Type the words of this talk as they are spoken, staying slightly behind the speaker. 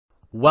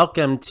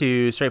Welcome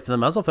to Straight from the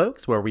Muzzle,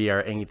 folks, where we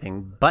are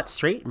anything but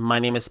straight. My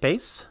name is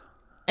Space.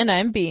 And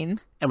I'm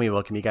Bean. And we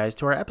welcome you guys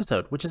to our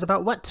episode, which is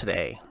about what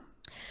today?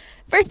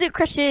 Fursuit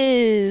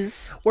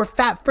crushes! We're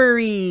fat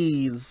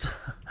furries!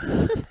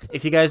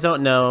 If you guys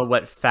don't know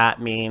what fat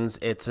means,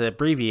 it's an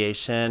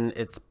abbreviation.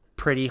 It's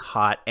pretty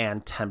hot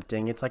and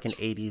tempting. It's like an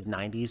 80s,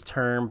 90s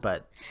term,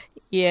 but...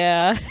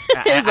 Yeah,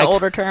 it's an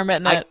older term,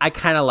 isn't it? I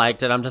kind of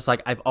liked it. I'm just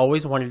like, I've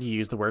always wanted to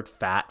use the word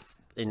fat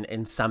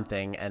in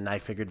something, and I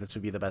figured this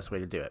would be the best way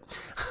to do it.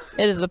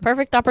 It is the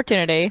perfect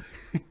opportunity.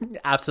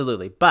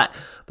 Absolutely. But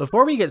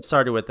before we get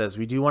started with this,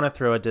 we do want to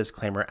throw a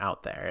disclaimer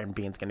out there, and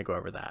Bean's going to go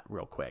over that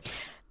real quick.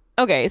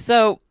 Okay,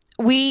 so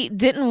we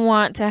didn't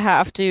want to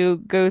have to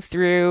go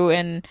through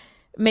and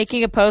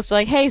making a post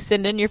like, hey,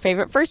 send in your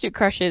favorite fursuit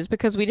crushes,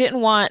 because we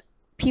didn't want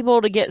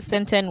people to get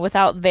sent in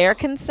without their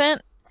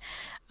consent.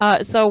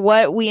 So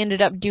what we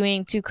ended up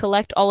doing to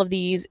collect all of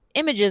these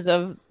images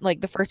of like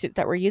the fursuits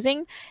that we're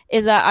using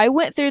is that I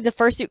went through the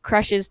Fursuit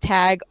Crushes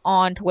tag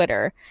on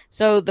Twitter.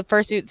 So the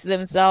fursuits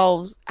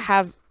themselves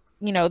have,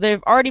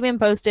 they've already been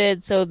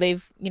posted. So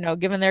they've,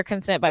 given their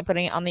consent by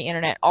putting it on the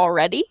internet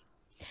already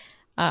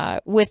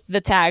with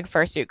the tag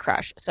Fursuit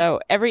Crush. So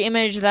every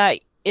image that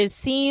is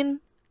seen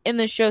in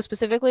the show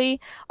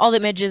specifically, all the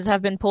images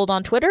have been pulled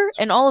on Twitter,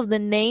 and all of the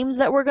names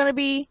that we're going to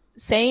be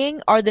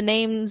saying are the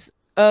names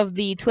of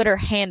the Twitter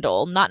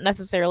handle, not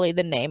necessarily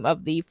the name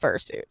of the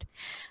fursuit.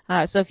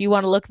 So if you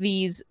want to look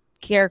these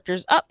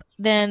characters up,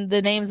 then the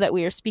names that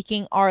we are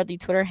speaking are the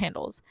Twitter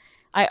handles.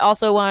 I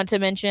also wanted to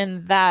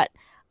mention that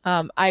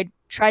I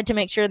tried to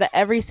make sure that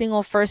every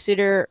single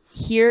fursuiter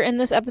here in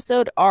this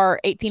episode are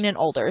 18 and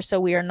older,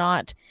 so we are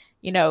not,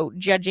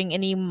 judging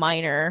any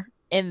minor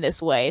in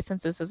this way,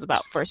 since this is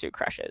about fursuit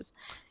crushes.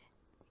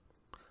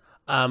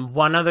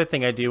 One other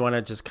thing I do want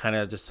to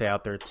just say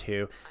out there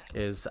too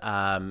is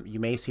you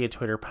may see a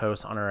Twitter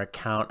post on our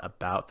account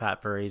about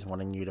fat furries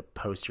wanting you to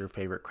post your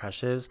favorite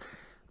crushes.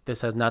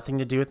 This has nothing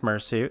to do with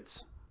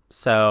mersuits,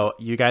 so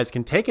you guys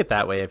can take it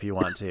that way if you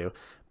want to,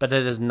 but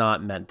it is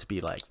not meant to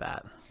be like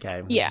that.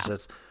 Okay, Yeah, it's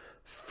just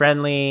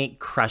friendly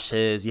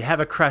crushes. You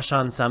have a crush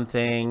on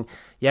something,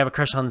 you have a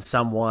crush on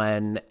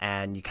someone,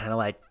 and you kind of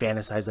like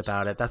fantasize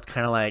about it. That's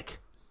kind of like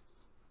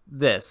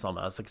this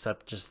almost,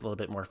 except just a little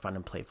bit more fun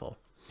and playful.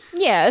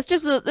 yeah, this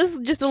is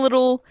just a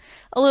little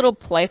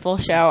playful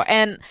show,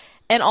 and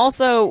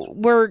also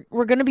we're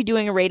going to be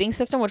doing a rating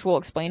system, which we'll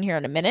explain here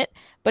in a minute.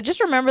 But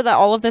just remember that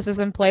all of this is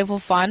in playful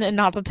fun, and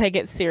not to take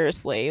it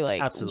seriously.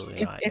 Like,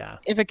 Absolutely not. Yeah.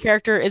 If a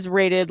character is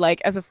rated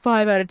like as a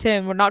 5 out of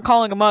 10, we're not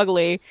calling them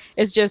ugly.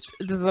 It's just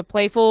this is a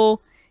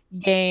playful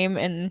game,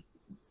 and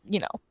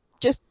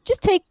just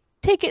take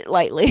it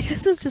lightly.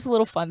 This is just a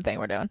little fun thing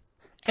we're doing.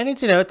 And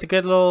it's it's a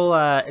good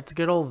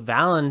old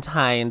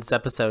Valentines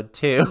episode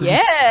too.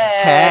 Yeah,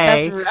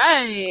 Hey, that's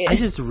right. I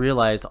just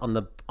realized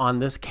on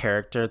this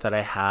character that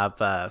I have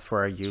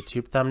for a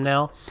YouTube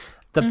thumbnail,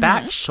 the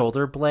back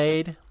shoulder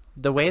blade,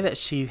 the way that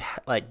she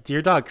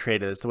Dear Dog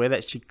created this, the way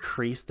that she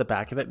creased the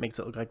back of it makes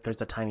it look like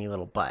there's a tiny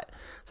little butt.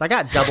 So I've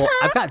got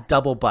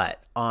double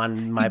butt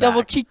on my back.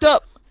 Double cheeked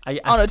up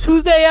on a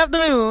Tuesday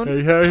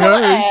afternoon.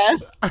 Hey.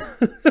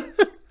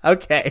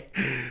 Okay,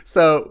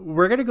 so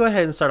we're going to go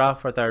ahead and start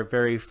off with our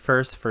very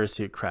first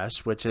fursuit crush,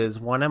 which is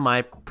one of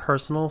my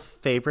personal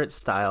favorite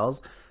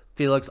styles.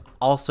 Felix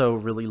also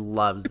really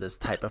loves this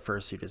type of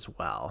fursuit as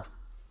well.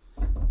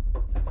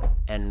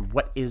 And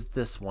what is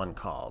this one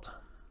called?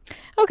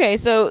 Okay,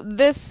 so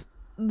this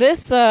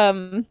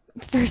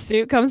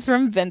fursuit comes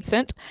from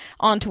Vincent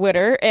on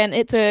Twitter, and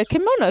it's a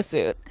kimono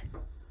suit.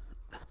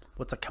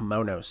 What's a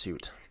kimono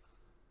suit?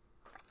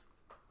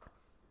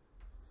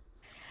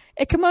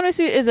 A kimono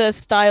suit is a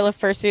style of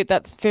fursuit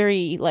that's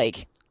very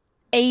like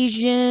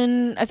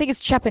Asian. I think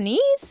it's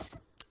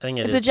Japanese. I think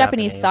it's a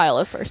Japanese style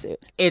of fursuit.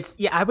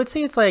 I would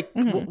say it's like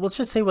let's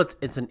just say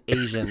it's an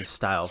Asian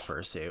style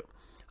fursuit.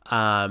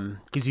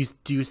 Because you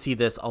do see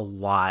this a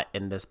lot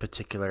in this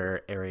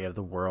particular area of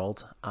the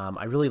world.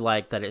 I really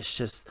like that it's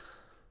just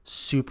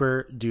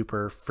super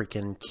duper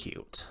freaking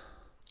cute.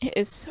 It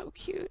is so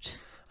cute.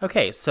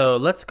 Okay, so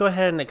let's go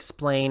ahead and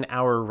explain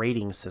our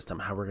rating system,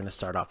 how we're going to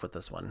start off with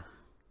this one.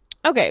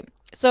 Okay,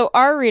 so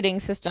our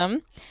rating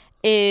system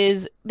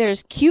is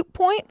there's cute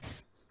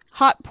points,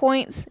 hot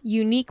points,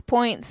 unique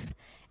points,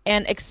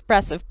 and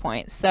expressive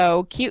points.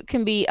 So cute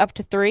can be up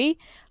to 3,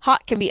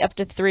 hot can be up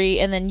to 3,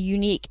 and then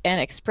unique and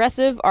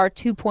expressive are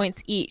 2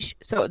 points each.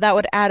 So that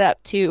would add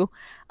up to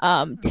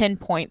 10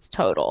 points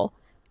total.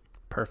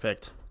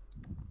 Perfect.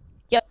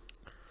 Yep.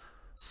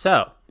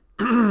 So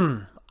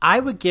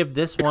I would give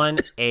this one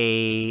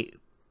a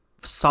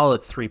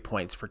solid 3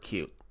 points for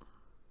cute.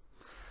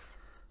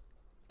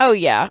 Oh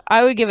yeah,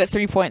 I would give it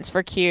 3 points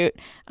for cute,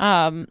 but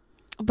I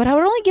would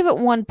only give it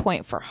 1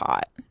 point for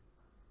hot.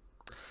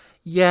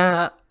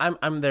 Yeah,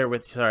 I'm there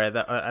with you. Sorry,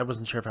 I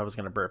wasn't sure if I was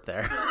gonna burp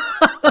there.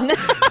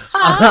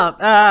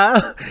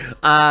 I'll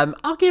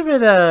give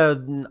it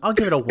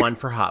a 1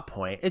 for hot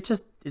point.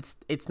 It's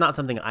not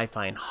something I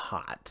find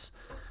hot.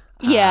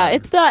 Yeah,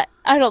 it's not.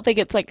 I don't think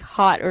it's like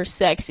hot or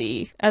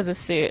sexy as a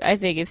suit. I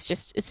think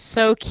it's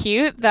so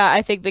cute that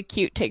I think the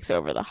cute takes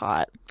over the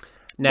hot.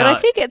 But I Now,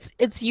 think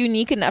it's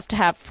unique enough to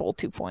have full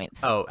 2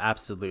 points. oh,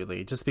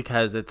 absolutely. Just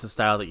because it's a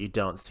style that you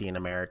don't see in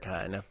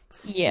America, and if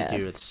you do,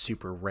 it's Yes.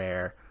 super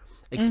rare.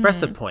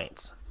 Expressive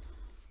points,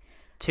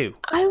 2.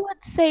 I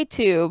would say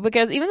two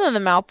because even though the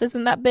mouth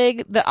isn't that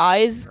big, the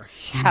eyes They're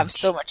have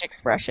so huge. much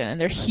expression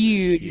and they're Eyes are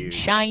huge and huge.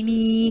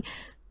 shiny.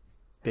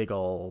 Big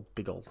old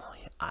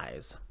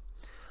eyes.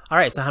 All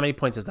right, so how many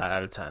points is that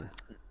out of 10?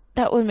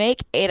 That would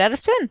make 8 out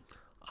of 10.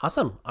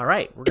 Awesome. All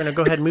right, we're going to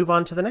go ahead and move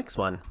on to the next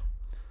one.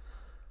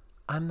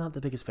 I'm not the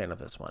biggest fan of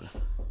this one.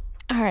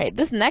 All right,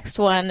 this next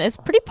one is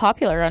pretty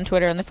popular on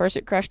Twitter in the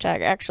Fursuit Crush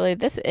tag, actually.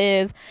 This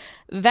is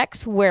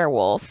Vex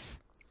Werewolf.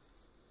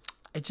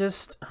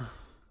 It's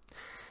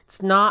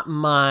not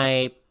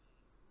my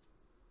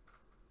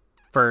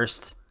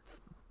first,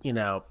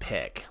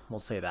 pick. We'll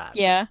say that.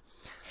 Yeah.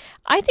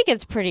 I think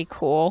it's pretty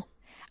cool.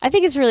 I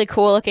think it's really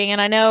cool looking,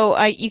 and I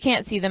know you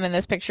can't see them in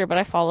this picture, but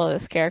I follow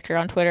this character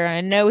on Twitter, and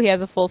I know he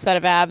has a full set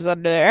of abs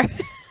under there,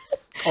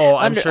 Oh,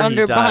 I'm sure he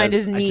under does. behind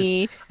his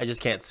knee. I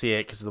just can't see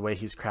it because of the way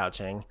he's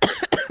crouching.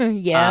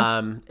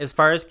 Yeah, As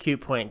far as cute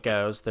point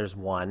goes, there's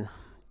one.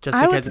 Just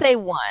I would because say it's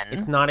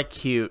one. not a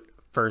cute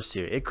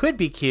fursuit. It could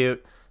be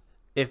cute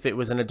if it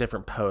was in a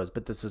different pose,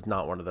 but this is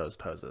not one of those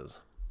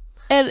poses.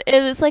 And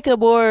it's like a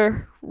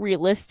more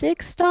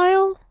realistic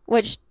style,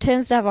 which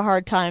tends to have a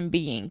hard time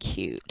being I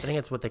cute. think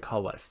it's what they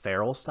call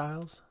feral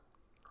styles.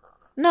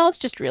 No, it's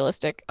just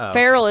realistic. Oh, okay.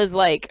 Feral is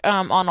like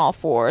on all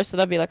fours, so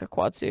that'd be like a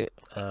quad suit.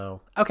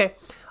 Oh, okay.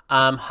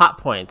 Hot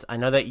points. I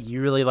know that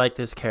you really like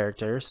this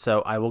character,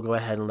 so I will go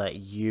ahead and let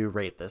you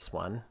rate this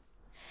one.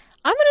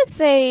 I'm gonna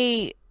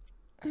say,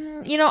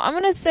 I'm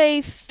gonna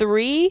say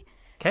three,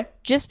 Okay.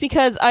 just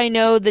because I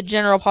know the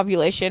general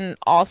population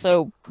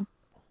also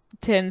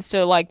tends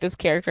to like this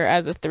character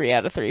as a 3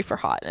 out of 3 for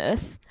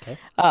hotness. Okay.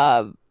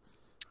 Uh,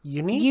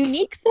 Unique.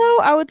 Unique though,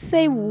 I would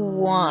say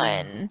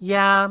one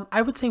Yeah,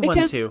 I would say one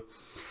because too.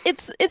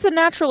 it's a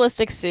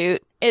naturalistic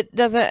suit. It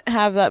doesn't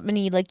have that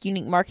many like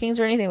unique markings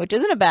or anything, which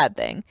isn't a bad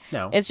thing.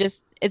 No.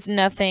 It's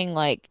nothing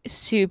like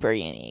super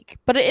unique,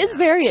 but it is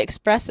very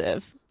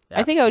expressive.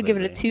 I think I would give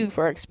it a Absolutely. 2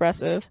 for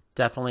expressive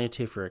Definitely a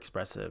 2 for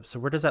expressive. So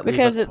where does that leave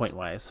because us it's point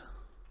wise?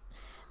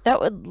 that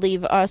would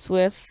leave us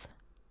with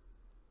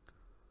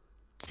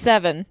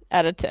 7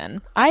 out of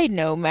 10. I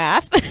know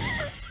math.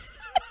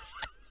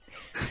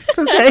 It's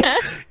okay.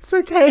 It's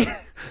okay.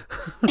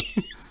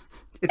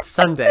 It's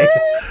Sunday.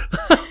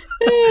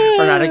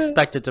 We're not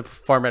expected to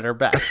perform at our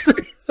best.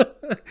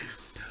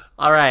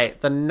 All right.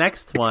 The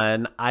next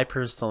one I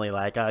personally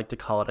like. I like to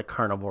call it a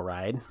carnival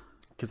ride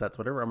because that's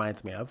what it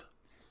reminds me of.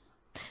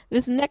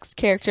 This next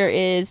character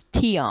is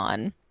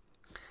Tion.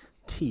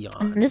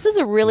 Tion. This is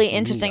a really It's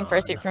interesting neon.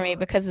 fursuit for me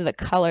because of the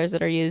colors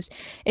that are used.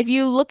 If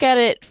you look at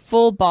it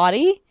full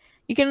body,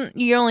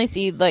 you only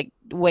see like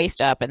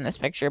waist up in this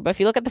picture, but if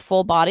you look at the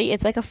full body,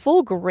 it's like a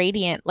full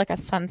gradient, like a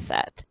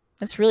sunset.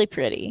 It's really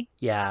pretty.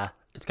 Yeah.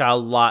 It's got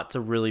lots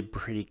of really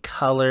pretty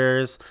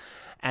colors.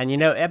 And,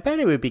 I bet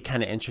it would be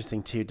kind of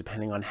interesting, too,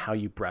 depending on how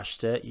you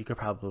brushed it. You could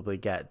probably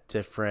get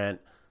different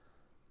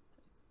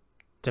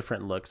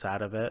looks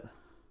out of it.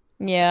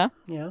 Yeah.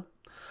 Yeah.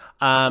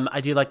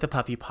 I do like the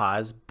puffy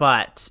paws,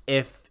 but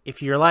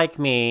if you're like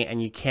me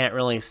and you can't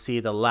really see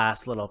the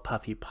last little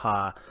puffy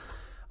paw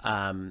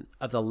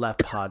of the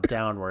left paw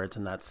downwards,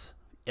 and that's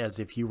as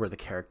if you were the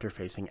character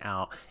facing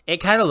out, it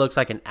kind of looks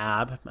like an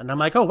ab. And I'm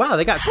like, oh, wow,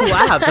 they got cool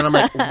abs. And I'm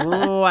like,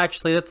 oh,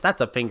 actually,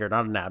 that's a finger,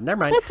 not an ab. Never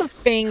mind. That's a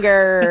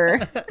finger.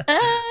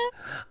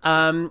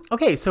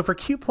 Okay, so for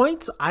cute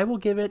points, I will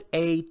give it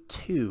a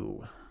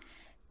 2.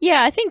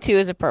 Yeah, I think 2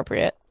 is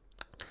appropriate.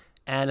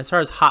 And as far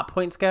as hot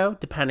points go,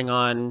 depending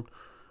on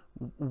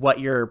what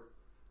your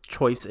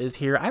choice is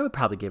here, I would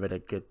probably give it a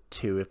good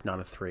 2, if not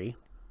a 3.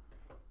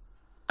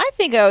 I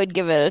think I would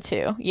give it a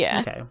 2. Yeah.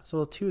 Okay,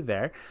 so a 2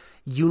 there.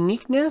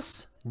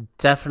 Uniqueness,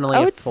 definitely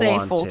I a would say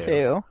full-on full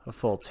 2. A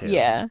full 2.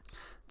 Yeah.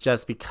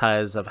 Just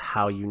because of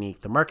how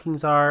unique the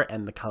markings are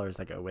and the colors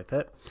that go with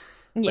it.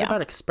 What Yeah.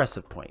 about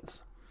expressive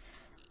points?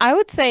 I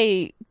would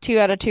say 2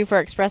 out of 2 for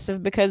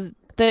expressive because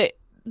the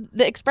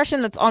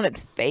expression that's on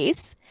its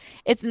face,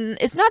 it's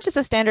not just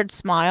a standard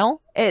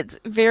smile. It's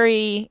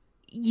very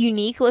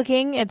unique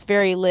looking. It's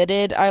very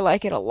lidded. I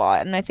like it a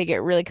lot, and I think it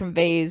really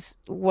conveys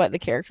what the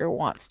character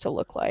wants to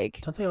look like.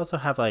 Don't they also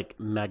have like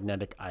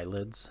magnetic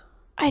eyelids?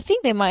 I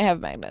think they might have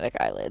magnetic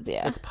eyelids.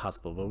 Yeah. It's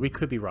possible, but we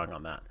could be wrong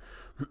on that.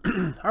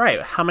 All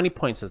right, how many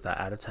points is that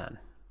out of 10?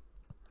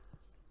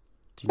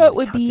 Do you need That a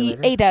would be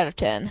calculator? 8 out of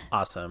 10.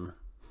 Awesome.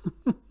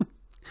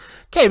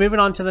 Okay, moving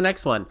on to the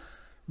next one.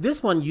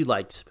 This one you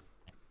liked.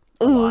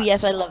 Ooh, lot.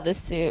 yes, I love this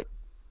suit.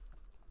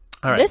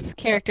 All right. This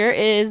character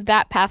is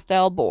that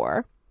pastel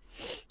boar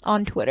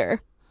on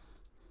Twitter.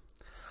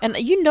 And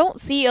you don't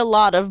see a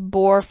lot of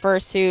boar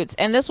fursuits,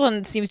 and this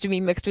one seems to be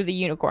mixed with a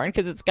unicorn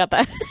because it's got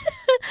that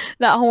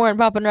that horn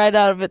popping right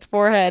out of its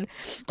forehead,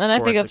 and I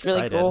Or think it's that's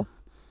really excited. cool.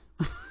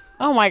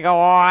 Oh my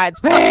god,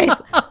 space!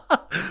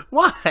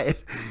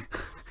 What?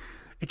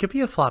 It could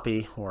be a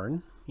floppy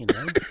horn, you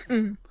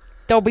know.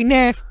 Don't be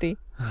nasty.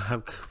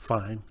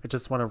 Fine. I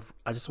just want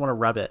to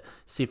rub it,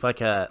 see if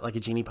like a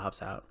genie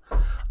pops out.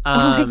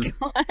 Oh my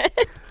god.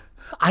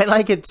 I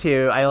like it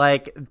too. I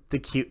like the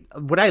cute.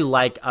 What I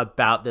like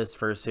about this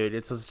fursuit,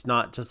 it's just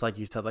not just like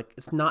you said. Like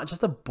it's not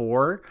just a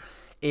boar.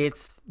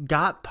 It's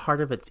got part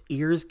of its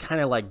ears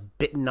kind of like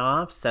bitten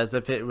off, as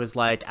if it was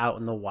like out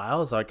in the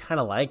wild. So I kind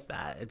of like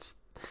that. It's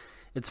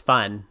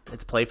fun.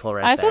 It's playful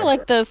right I also there.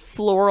 like the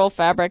floral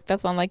fabric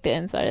that's on like the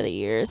inside of the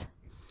ears.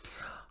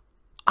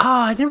 Oh,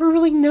 I never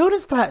really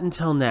noticed that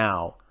until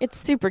now. It's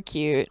super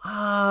cute.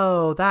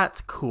 Oh,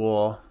 that's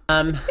cool.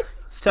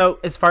 So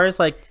as far as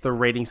like the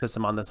rating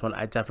system on this one,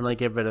 I definitely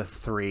give it a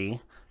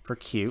 3 for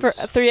cute. For a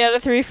 3 out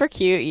of 3 for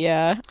cute,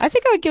 yeah. I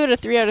think I would give it a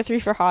 3 out of 3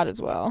 for hot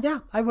as well. Yeah,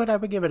 I would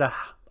give it a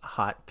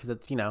hot because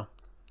it's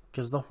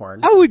gives the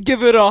horn. I would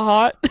give it a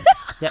hot.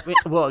 Yeah,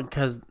 well,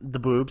 because the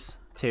boobs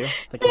too.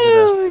 That gives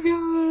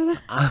Oh my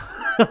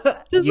god.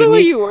 Just the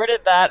way you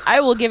worded that,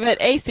 I will give it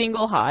a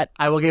single hot.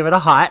 I will give it a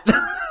hot.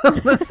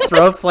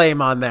 Throw a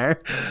flame on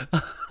there.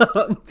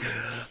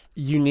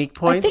 Unique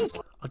points.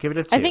 I'll give it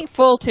a 2. I think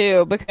full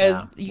 2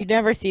 because you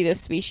never see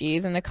this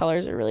species and the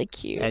colors are really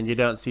cute. And you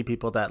don't see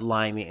people that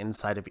line the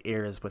inside of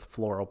ears with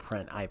floral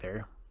print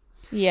either.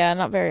 Yeah,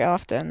 not very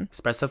often.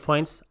 Expressive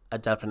points, a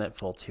definite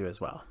full 2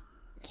 as well.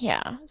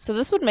 Yeah, so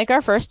this would make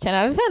our first 10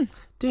 out of 10.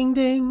 Ding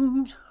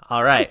ding.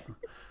 All right,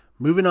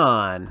 moving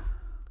on.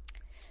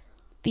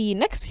 The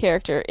next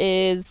character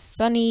is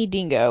Sunny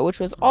Dingo, which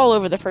was all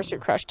over the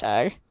Fursuit Crush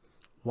tag.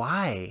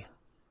 Why?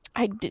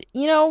 He's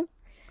a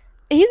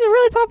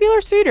really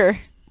popular suitor.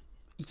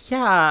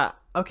 Yeah,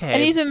 okay.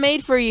 And he's a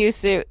made-for-you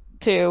suit,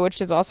 too, which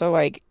is also,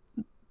 like,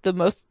 the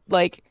most,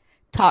 like,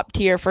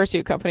 top-tier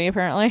fursuit company,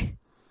 apparently.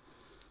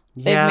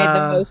 Yeah. They've made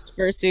the most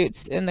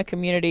fursuits in the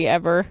community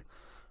ever.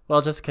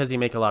 Well, just because you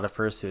make a lot of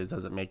fursuits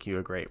doesn't make you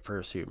a great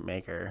fursuit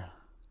maker.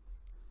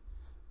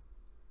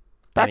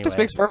 Practice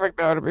makes perfect,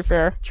 though, to be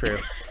fair. True.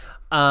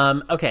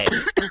 Okay.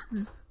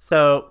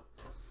 So,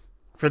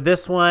 for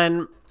this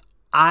one,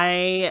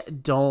 I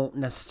don't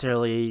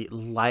necessarily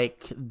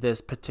like this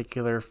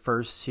particular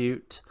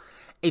fursuit.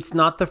 It's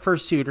not the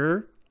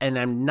fursuiter, and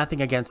I'm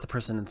nothing against the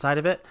person inside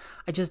of it.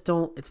 I just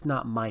don't, it's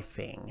not my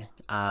thing.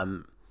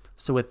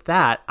 So with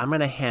that, I'm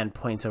going to hand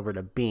points over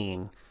to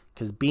Bean,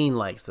 because Bean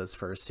likes this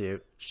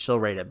fursuit. She'll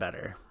rate it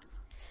better.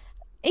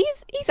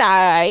 He's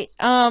alright.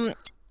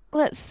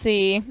 Let's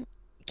see.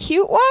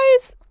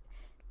 Cute-wise,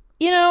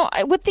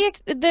 with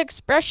the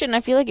expression, I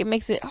feel like it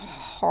makes it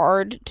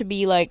hard to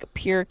be, like,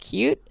 pure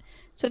cute.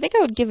 So I think I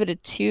would give it a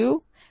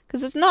 2,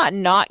 because it's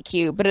not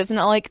cute, but it's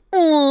not like,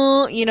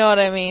 oh, you know what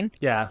I mean?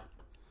 Yeah.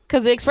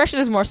 Because the expression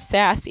is more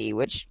sassy,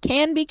 which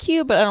can be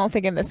cute, but I don't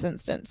think in this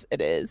instance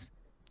it is.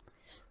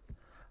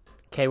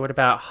 Okay, what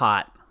about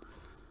hot?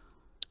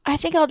 I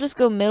think I'll just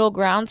go middle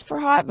grounds for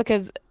hot,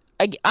 because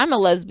I'm a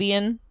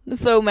lesbian,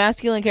 so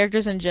masculine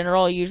characters in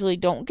general usually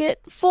don't get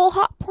full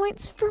hot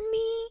points for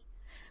me.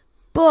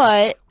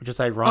 But which is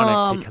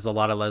ironic, because a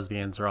lot of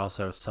lesbians are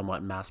also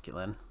somewhat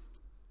masculine.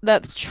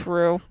 That's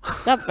true.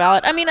 That's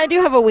valid. I mean, I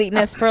do have a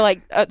weakness for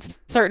like a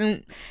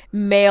certain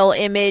male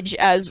image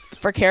as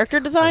for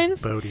character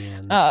designs.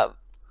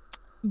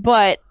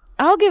 But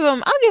I'll give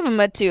him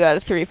a 2 out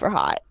of 3 for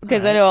hot,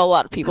 because I know a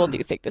lot of people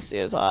do think this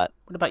is hot.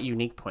 What about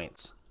unique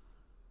points?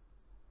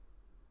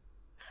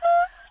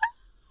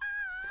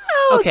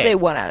 I would say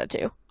 1 out of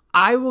 2.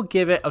 I will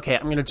give it. Okay,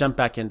 I'm gonna jump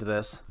back into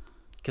this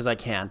because I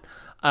can.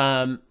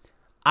 I'm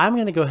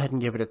gonna go ahead and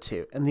give it a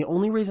 2, and the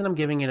only reason I'm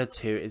giving it a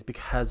 2 is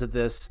because of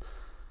this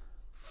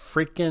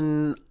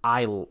freaking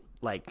eye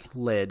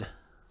lid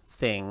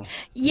thing.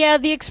 Yeah,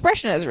 the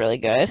expression is really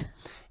good.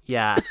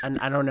 Yeah, and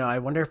I don't know. I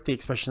wonder if the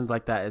expression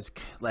like that is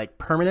like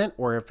permanent,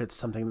 or if it's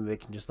something that they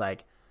can just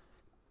like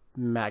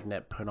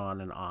magnet put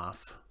on and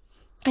off.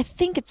 I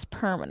think it's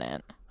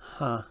permanent.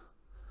 Huh.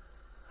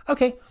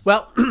 Okay,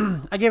 well,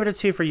 I gave it a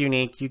 2 for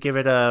unique. You give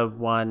it a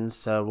 1,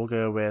 so we'll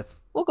go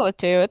with 2.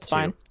 It's 2.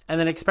 fine. And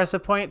then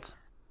expressive points?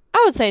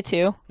 I would say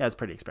 2. Yeah, it's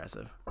pretty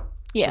expressive.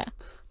 Yeah.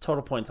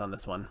 Total points on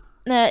this one.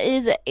 That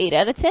is 8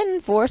 out of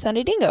 10 for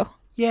Sunny Dingo.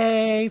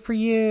 Yay for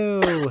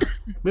you.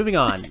 Moving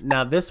on.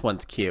 Now this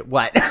one's cute.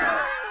 What?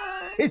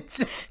 I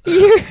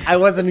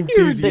wasn't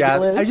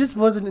enthusiastic. I just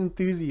wasn't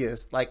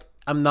enthusiast. Like,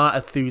 I'm not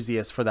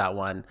enthusiast for that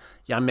one.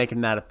 Yeah, I'm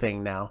making that a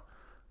thing now.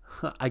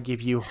 I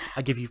give you,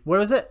 what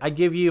was it? I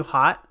give you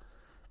hot.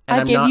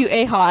 And I give you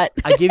a hot.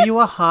 I give you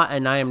a hot,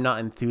 and I am not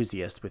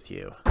enthusiast with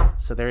you.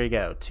 So there you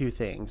go. 2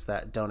 things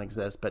that don't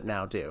exist, but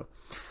now do.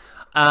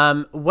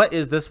 What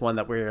is this one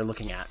that we're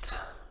looking at?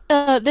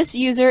 This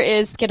user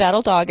is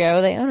Skedaddle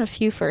Doggo. They own a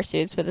few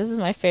fursuits, but this is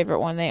my favorite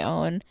one they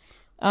own.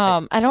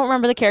 I don't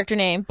remember the character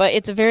name, but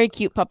it's a very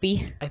cute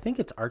puppy. I think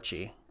it's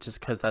Archie,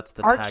 just because that's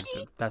the Archie?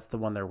 tag. That's the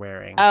one they're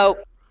wearing. Oh,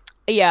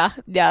 yeah,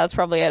 that's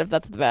probably it if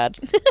that's the bad.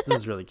 This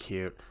is really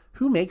cute.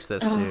 Who makes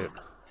this suit?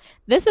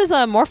 This is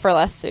a more for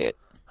less suit.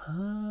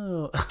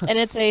 Oh. And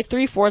it's a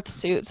 3/4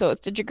 suit, so it's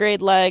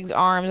digigrade legs,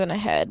 arms, and a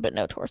head, but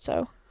no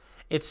torso.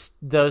 It's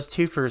those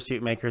two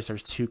fursuit makers are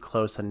too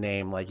close a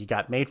name. Like you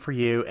got Made for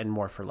You and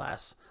More for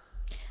Less.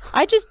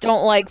 I just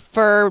don't like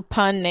fur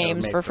pun Or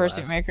names Made for for fursuit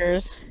Less.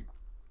 makers.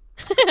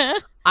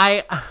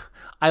 I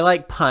I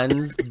like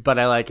puns, but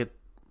I like it.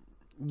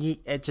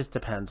 It just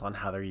depends on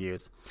how they're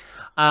used.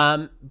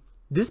 Um,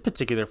 this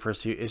particular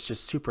fursuit is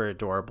just super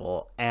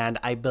adorable, and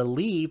I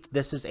believe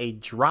this is a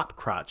drop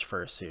crotch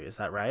fursuit. Is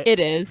that right? It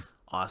is.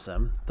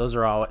 Awesome. Those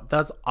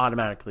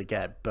automatically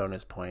get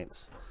bonus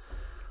points.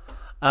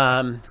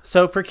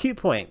 So for cute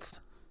points,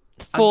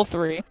 Full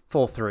 3.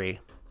 full 3.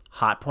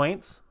 Hot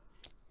points.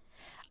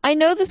 I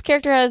know this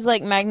character has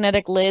like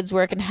magnetic lids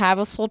where it can have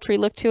a sultry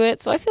look to it,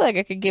 so I feel like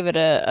I could give it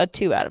a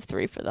 2 out of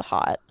 3 for the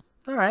hot.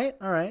 All right,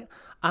 all right.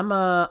 I'm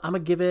gonna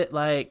give it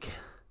like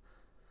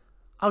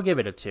I'll give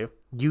it a 2.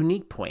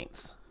 Unique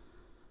points.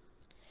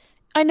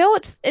 I know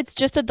it's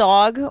just a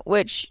dog,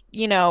 which,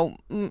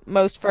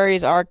 most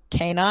furries are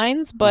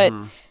canines, but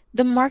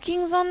the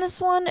markings on this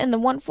one and the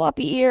one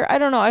floppy ear, I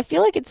don't know. I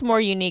feel like it's more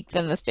unique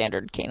than the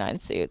standard canine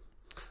suit.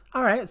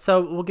 All right,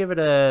 so we'll give it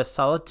a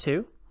solid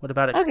 2. What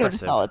about I'll give it a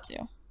expressive? solid 2.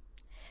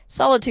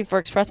 Solid 2 for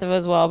expressive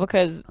as well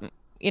because,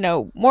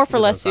 more for Look at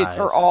less those suits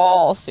are eyes.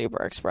 all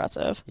super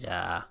expressive.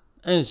 Yeah,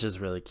 and it's just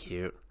really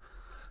cute.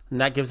 And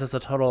that gives us a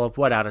total of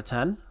what out of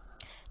 10?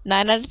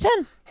 9 out of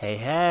 10. Hey,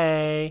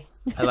 hey.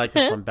 I like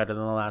this one better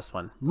than the last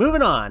one.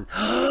 Moving on.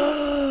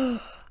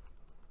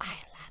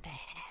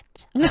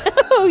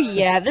 Oh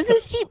yeah, this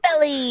is Sheep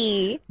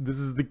Belly. This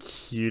is the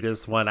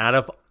cutest one. Out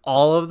of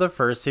all of the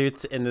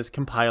fursuits in this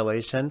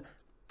compilation,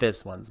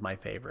 this one's my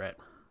favorite.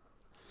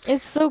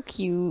 It's so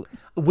cute.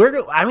 I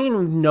don't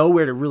even know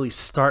where to really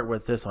start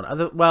with this one.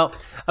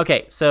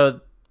 Okay,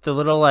 so the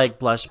little like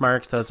blush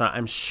marks, those are,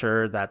 I'm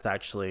sure that's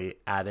actually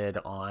added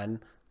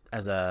on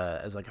as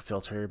like a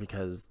filter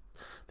because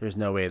there's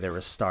no way there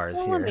were stars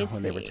Well, here let me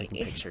when they were see.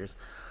 taking pictures.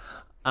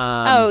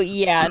 Oh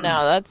yeah,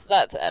 no,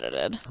 that's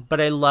edited.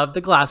 But I love the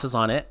glasses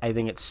on it. I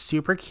think it's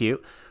super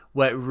cute.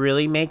 What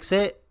really makes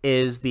it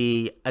is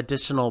the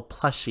additional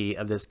plushie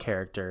of this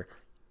character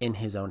in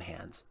his own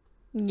hands.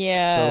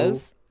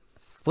 Yes.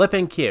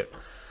 Flippin' cute.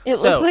 It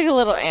looks like a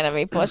little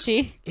anime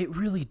plushie. It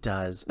really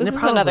does. This And it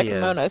is another probably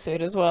kimono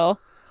suit as well.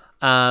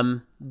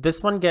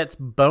 This one gets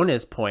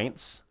bonus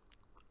points.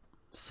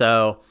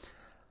 So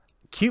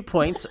cute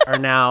points are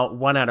now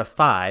 1 out of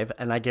 5,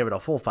 and I give it a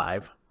full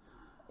 5.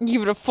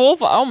 Give it a full.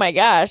 Oh my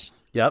gosh.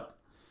 Yep.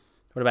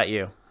 What about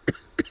you?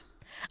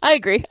 I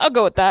agree. I'll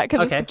go with that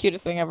because Okay. it's the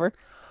cutest thing ever.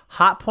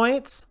 Hot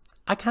points?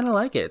 I kind of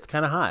like it. It's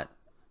kind of hot.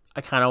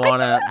 I kind of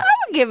want to. I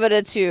would give it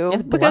a 2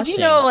 It's because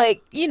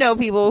blushing.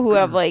 people who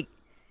have like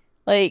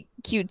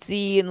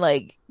cutesy and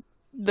like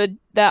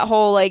that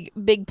whole like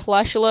big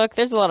plush look.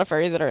 There's a lot of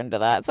furries that are into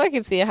that, so I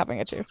can see it having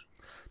a 2.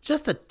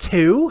 Just a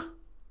 2?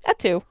 A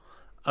 2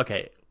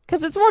 Okay.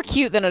 because it's more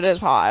cute than it is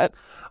hot.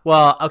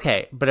 Well,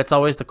 okay, but it's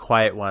always the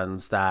quiet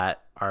ones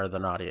that are the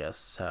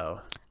naughtiest.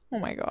 So Oh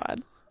my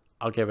god.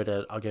 I'll give it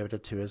a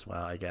 2 as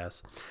well, I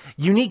guess.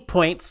 Unique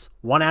points,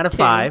 1 out of 2.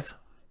 5.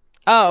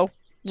 Oh,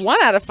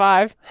 1 out of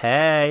 5.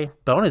 Hey,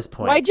 bonus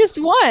points. Why just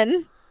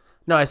 1?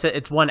 No, I said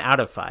it's 1 out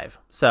of 5.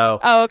 So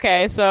Oh,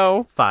 okay.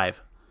 So,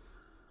 5.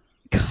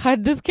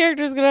 God, this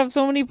character's gonna have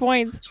so many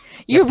points.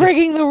 You're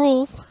breaking the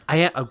rules.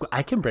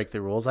 I can break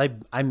the rules.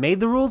 I made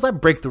the rules. I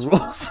break the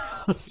rules.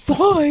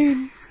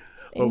 Fine.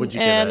 What would you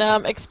give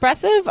and it?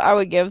 Expressive, I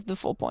would give the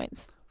full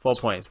points. Full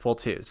points, full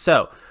 2.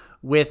 So,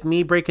 with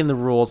me breaking the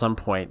rules on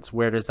points,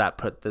 where does that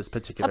put this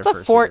particular That's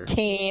a fursuiter?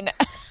 14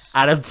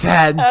 Out of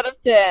 10. out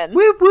of 10.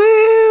 Whoop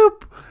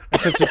whoop!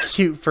 It's such a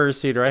cute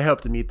fursuiter. I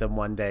hope to meet them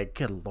one day.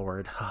 Good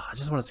lord. I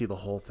just want to see the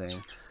whole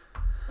thing.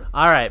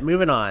 All right,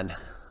 moving on.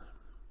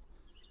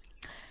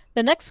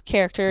 The next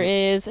character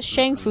is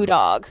Shang Fu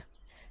Dog.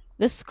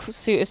 This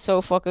suit is so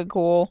fucking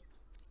cool.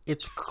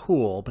 It's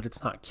cool, but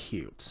it's not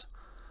cute.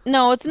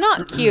 No, it's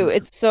not cute.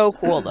 It's so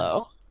cool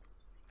though.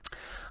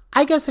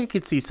 I guess I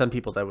could see some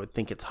people that would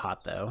think it's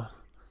hot, though.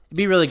 It'd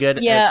be really good.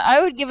 Yeah,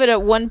 I would give it a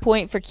 1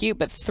 point for cute,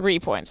 but 3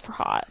 points for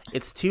hot.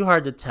 It's too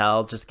hard to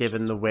tell just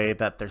given the way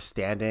that they're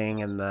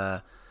standing and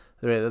the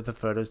way that the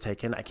photo's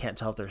taken. I can't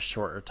tell if they're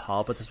short or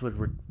tall, but this would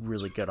work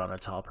really good on a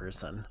tall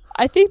person.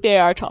 I think they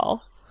are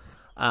tall.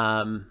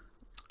 I'm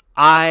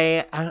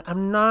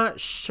not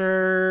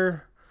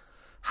sure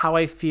how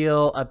I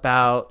feel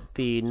about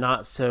the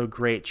not so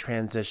great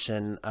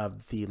transition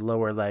of the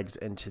lower legs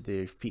into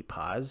the feet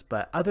paws,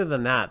 but other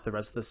than that, the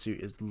rest of the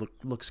suit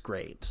looks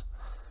great.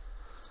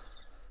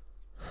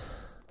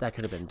 That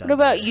could have been done. What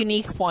about better.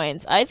 unique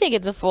points? I think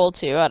it's a full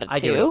 2 out of 2. I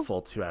give it a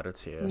full 2 out of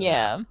 2.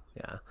 Yeah.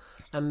 Yeah.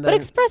 And But then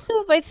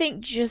expressive, I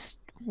think just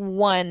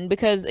 1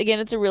 because again,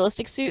 it's a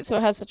realistic suit, so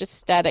it has such a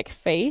static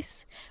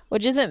face,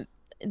 which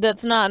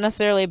that's not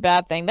necessarily a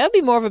bad thing. That'd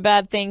be more of a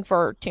bad thing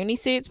for toony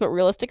suits, but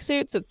realistic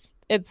suits,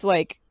 it's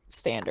like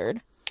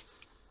standard.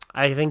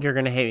 I think you're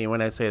gonna hate me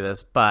when I say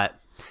this,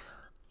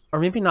 or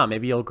maybe not.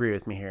 Maybe you'll agree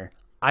with me here.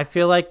 I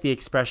feel like the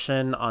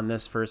expression on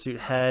this fursuit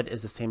head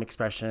is the same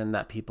expression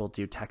that people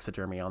do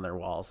taxidermy on their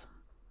walls.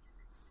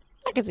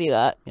 I can see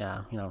that.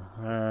 Yeah,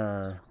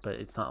 but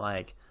it's not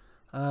like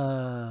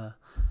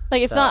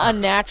Like, it's So not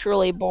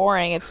unnaturally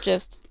boring. It's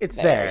just it's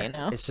there, there. you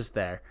know? It's just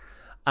there.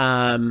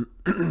 Um,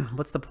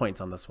 what's the points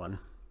on this one?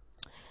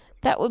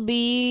 That would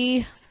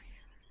be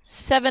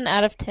 7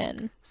 out of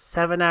 10.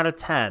 7 out of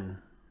 10.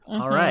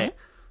 All Mm-hmm.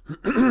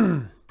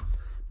 right.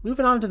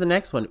 Moving on to the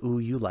next one. Ooh,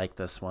 you like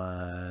this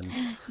one.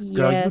 Girl,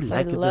 you Yes, I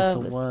like this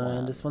love this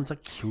one. This one. one's a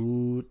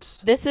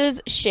cute. This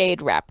is Shade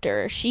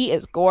Raptor. She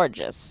is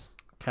gorgeous.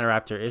 What kind of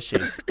raptor is she?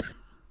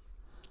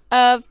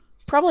 Uh,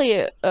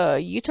 Probably a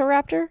Utah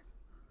Raptor,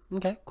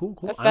 Okay, cool, a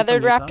cool. I'm from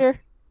feathered Utah. raptor.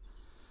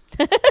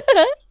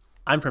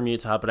 I'm from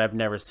Utah, but I've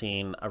never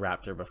seen a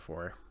raptor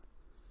before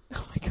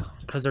Oh my god,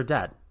 because they're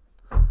dead.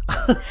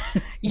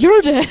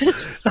 you're dead.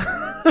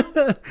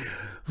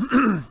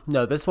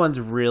 No, this one's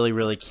really,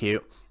 really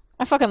cute.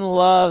 I fucking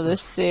love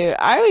this suit.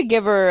 I would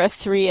give her a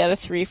 3 out of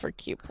 3 for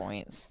cute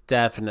points.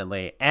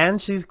 Definitely.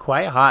 And she's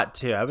quite hot,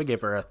 too. I would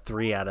give her a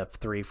 3 out of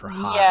 3 for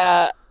hot.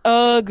 Yeah,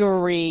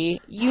 agree.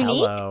 Unique.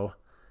 Hello.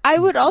 I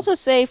would also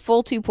say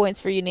full 2 points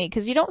for unique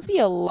because you don't see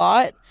a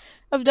lot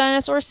of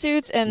dinosaur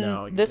suits, and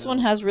No, you this one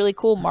don't. has really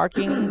cool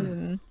markings,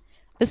 and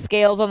the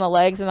scales on the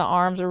legs and the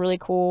arms are really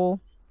cool.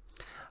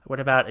 What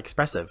about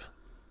expressive?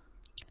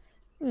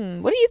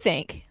 What do you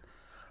think?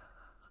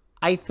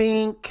 I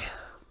think,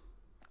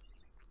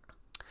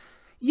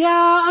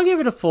 yeah, I'll give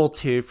it a full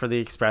 2 for the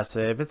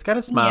expressive. It's got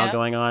a smile Yeah,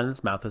 going on.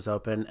 Its mouth is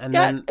open. And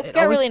then it's it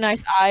got really always,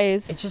 nice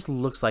eyes. it just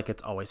looks like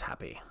it's always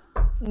happy.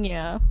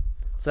 Yeah, So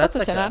so that's that's a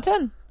like 10 out of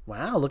 10.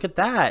 wow, look at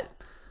that.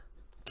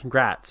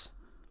 Congrats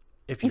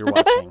if you're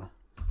watching.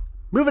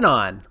 Moving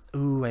on.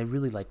 Ooh, I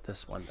really like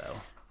this one,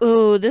 though.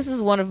 Ooh, this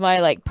is one of my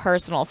like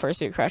personal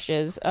fursuit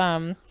crushes.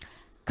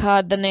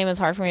 God, the name is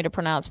hard for me to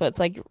pronounce, but it's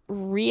like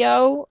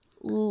Rio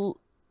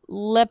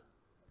Lep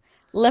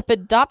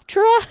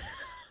Lepidoptera.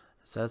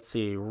 So let's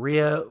see.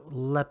 Rio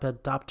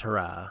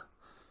Lepidoptera.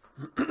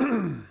 We'll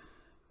just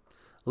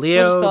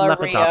Leo call her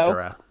Rio.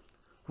 Lepidoptera.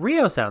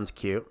 Rio sounds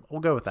cute.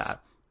 We'll go with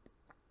that.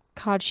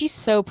 God, she's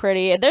so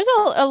pretty. There's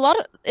a lot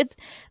of it's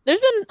there's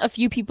been a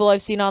few people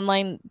I've seen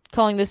online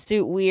calling this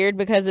suit weird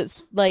because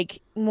it's like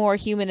more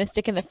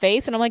humanistic in the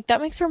face, and I'm like,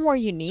 that makes her more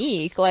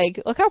unique. Like,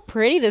 look how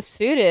pretty this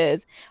suit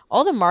is.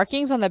 All the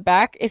markings on the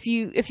back, if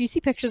you see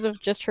pictures of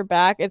just her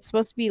back, it's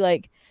supposed to be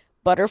like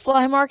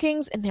butterfly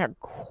markings, and they're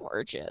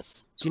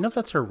gorgeous. Do you know if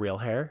that's her real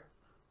hair?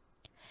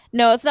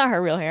 No, it's not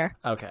her real hair.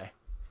 Okay.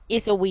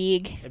 It's a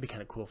wig. It'd be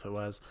kind of cool if it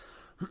was.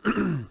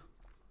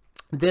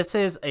 This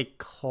is a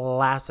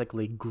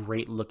classically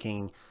great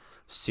looking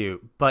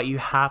suit, but you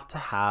have to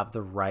have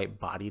the right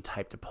body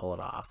type to pull it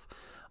off.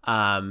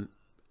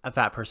 A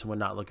fat person would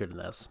not look good in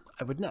this.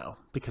 I would know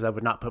because I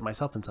would not put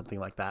myself in something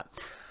like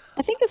that.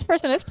 I think this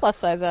person is plus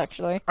size,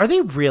 actually. Are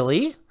they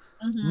really?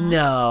 Mm-hmm.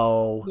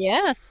 No.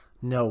 Yes.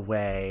 No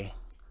way.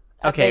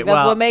 I Okay, think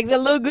that's what makes it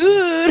look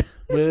good.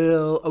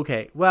 well,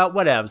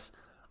 whatevs.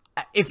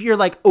 If you're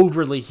like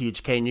overly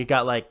huge, Kane, you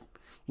got like,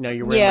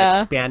 you're wearing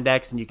like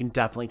spandex and you can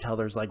definitely tell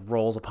there's like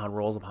rolls upon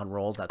rolls upon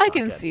rolls. That's I not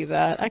can good. see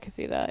that. I can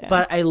see that. Yeah.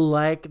 But I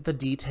like the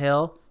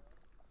detail.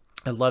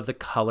 I love the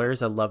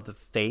colors. I love the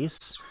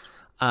face.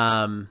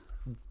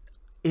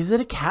 Is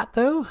it a cat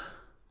though?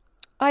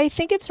 I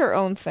think it's her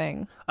own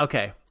thing.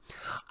 Okay.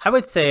 I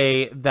would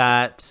say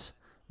that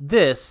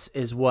this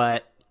is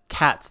what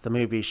Cats the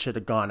movie should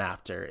have gone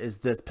after, is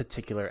this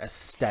particular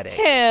aesthetic.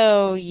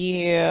 Hell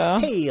yeah.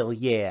 Hell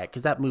yeah,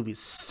 because that movie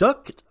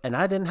sucked and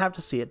I didn't have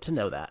to see it to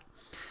know that.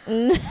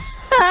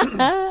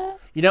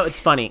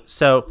 It's funny.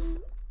 So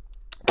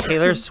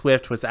Taylor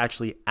Swift was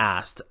actually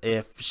asked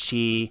if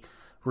she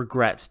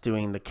regrets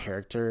doing the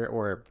character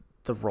or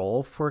the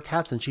role for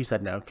Cats, and she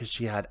said no because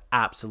she had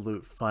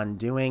absolute fun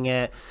doing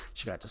it.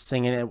 She got to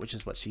sing in it, which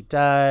is what she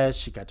does.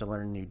 She got to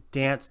learn new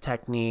dance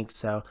techniques.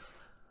 So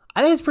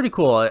I think it's pretty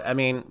cool. I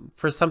mean,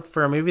 for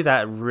a movie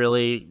that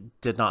really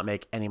did not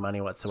make any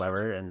money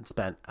whatsoever and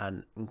spent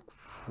an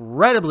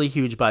incredibly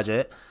huge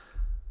budget,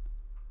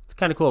 it's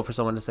kind of cool for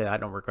someone to say I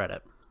don't regret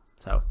it.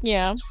 So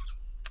yeah.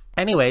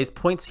 Anyways,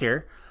 points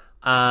here.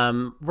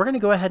 We're gonna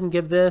go ahead and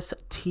give this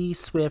T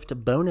Swift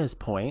bonus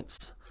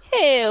points.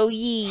 Hell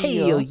yeah.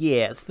 Hell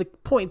yeah! So the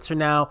points are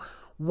now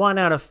 1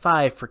 out of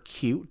 5 for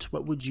cute.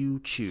 What would you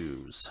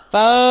choose?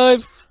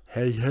 5.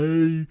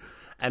 Hey.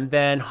 And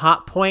then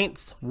hot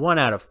points, 1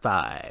 out of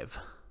 5.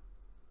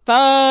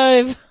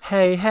 5.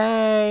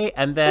 Hey.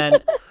 And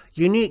then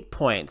unique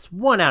points,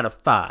 1 out of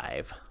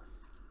 5.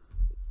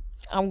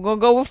 I'm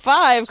gonna go with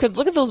 5 because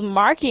look at those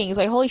markings.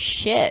 Like, holy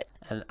shit.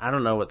 And I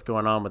don't know what's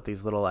going on with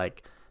these little,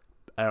 like,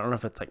 I don't know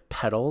if it's like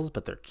petals,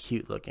 but they're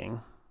cute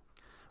looking.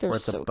 They're or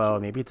it's so a bow.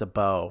 cute. Maybe it's a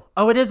bow.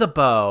 Oh, it is a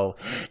bow.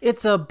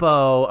 It's a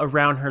bow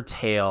around her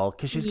tail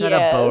because she's got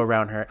a bow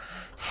around her.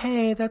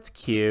 Hey, that's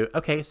cute.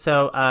 Okay,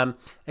 so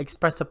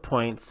expressive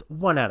points,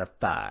 1 out of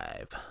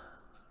 5.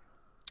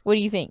 What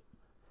do you think?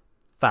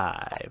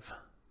 5.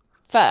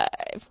 5.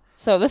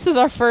 So this is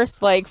our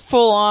first like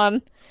full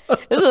on.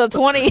 This is a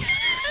 20.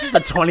 This is a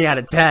 20 out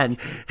of 10.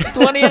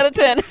 20 out of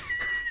 10.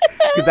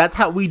 Because that's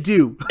how we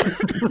do.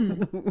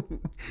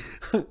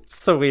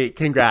 Sweet.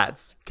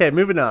 Congrats. Okay,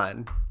 moving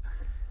on.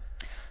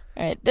 All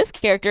All right, this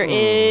character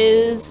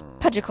is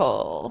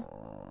Pudgicle.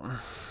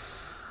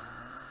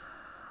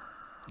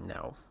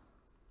 No.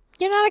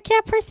 You're not a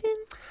cat person?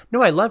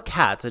 No, I love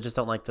cats. I just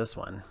don't like this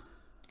one.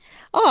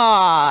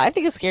 Aw, I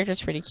think this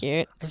character's pretty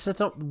cute. I just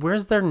don't.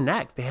 Where's their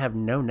neck? They have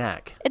no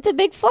neck. It's a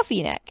big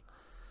fluffy neck.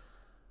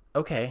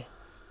 Okay,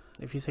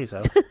 if you say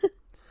so.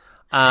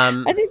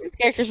 I think this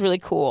character's really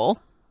cool.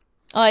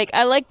 Like,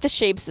 I like the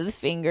shapes of the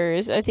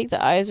fingers. I think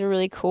the eyes are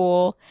really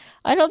cool.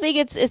 I don't think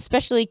it's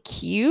especially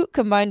cute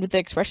combined with the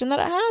expression that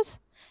it has.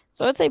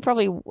 So I'd say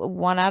probably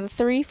 1 out of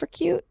 3 for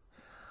cute.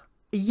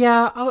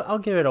 Yeah, I'll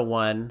give it a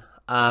 1.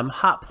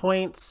 Hot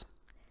points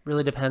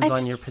really depends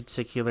on your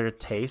particular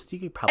taste. You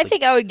could probably. I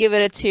think I would give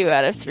it a 2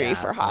 out of 3 Yeah,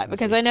 for so I was hot gonna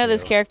because say I know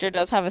this 2. character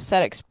does have a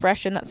set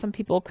expression that some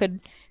people could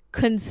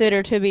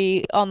consider to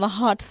be on the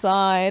hot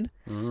side.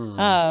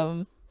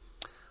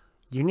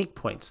 Unique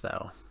points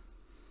though.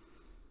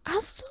 I'll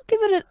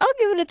give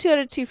it a 2 out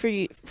of 2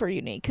 for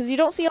unique because you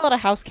don't see a lot of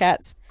house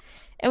cats,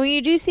 and when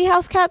you do see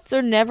house cats,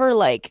 they're never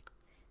like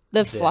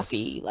the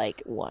fluffy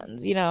like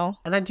ones, you know.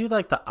 And I do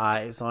like the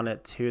eyes on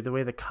it too. The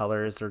way the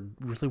colors are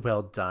really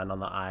well done on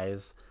the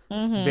eyes.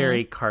 It's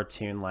very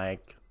cartoon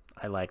like.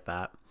 I like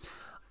that.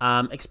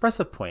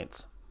 Expressive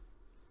points.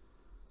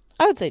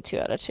 I would say 2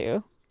 out of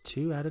 2.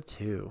 2 out of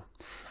 2.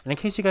 And in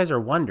case you guys are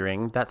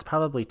wondering, that's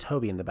probably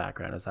Toby in the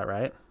background. Is that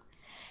right?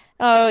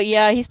 Oh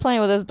yeah, he's playing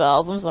with his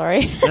bells. I'm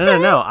sorry.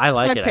 No. I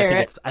like it.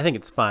 Parrot. I think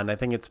it's fun. I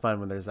think it's fun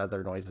when there's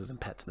other noises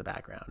and pets in the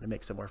background. It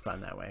makes it more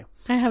fun that way.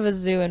 I have a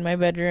zoo in my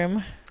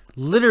bedroom.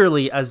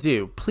 Literally a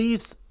zoo.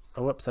 Please.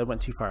 Oh, whoops! I went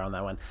too far on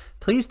that one.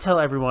 Please tell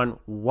everyone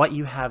what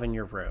you have in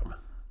your room.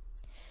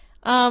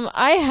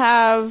 I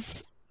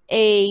have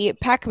a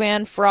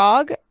Pac-Man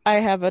frog. I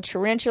have a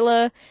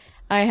tarantula.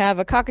 I have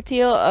a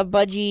cockatiel, a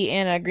budgie,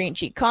 and a green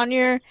cheek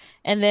conure.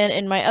 And then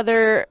in my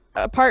other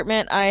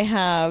apartment, I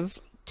have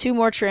 2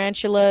 more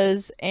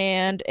tarantulas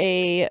and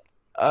a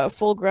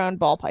full-grown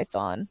ball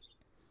python.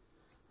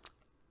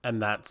 And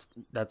that's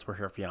where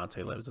her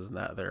fiance lives, is in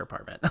that other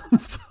apartment.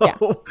 So yeah.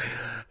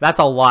 That's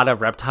a lot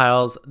of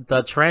reptiles.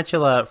 The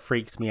tarantula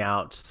freaks me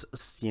out.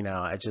 You know,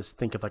 I just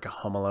think of like a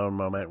Home Alone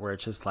moment where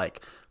it just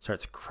like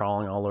starts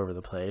crawling all over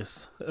the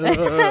place.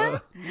 No.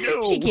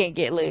 She can't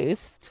get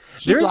loose.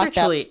 There is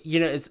actually, you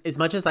know, as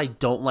much as I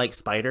don't like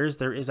spiders,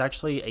 there is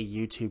actually a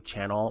YouTube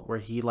channel where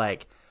he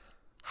like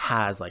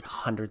has like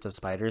hundreds of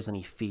spiders and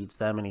he feeds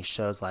them and he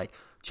shows like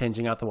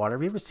changing out the water.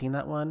 Have you ever seen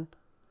that one?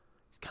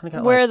 He's kind of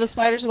got where the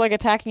spiders are like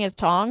attacking his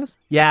tongs.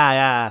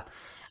 Yeah.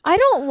 I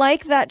don't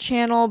like that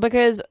channel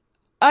because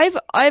I've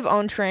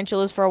owned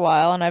tarantulas for a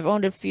while and I've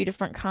owned a few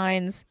different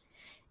kinds.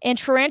 And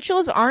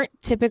tarantulas aren't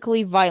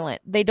typically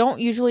violent. They don't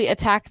usually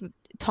attack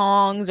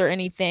tongs or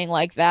anything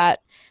like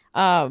that.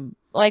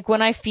 Like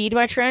when I feed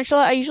my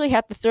tarantula, I usually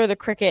have to throw the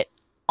cricket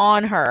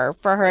on her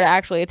for her to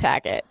actually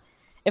attack it.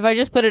 If I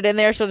just put it in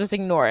there, she'll just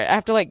ignore it. I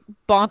have to like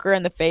bonk her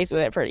in the face with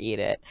it for her to eat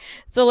it.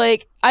 So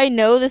like I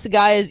know this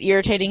guy is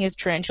irritating his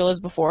tarantulas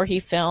before he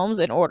films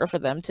in order for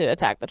them to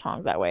attack the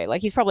tongs that way.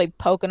 Like he's probably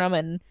poking them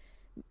and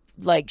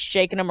like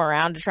shaking them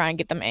around to try and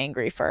get them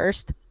angry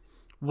first.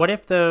 What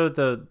if though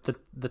the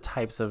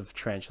types of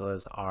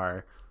tarantulas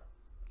are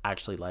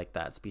actually like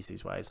that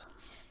species wise?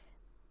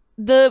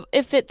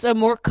 If it's a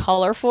more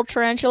colorful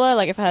tarantula,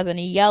 like if it has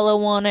any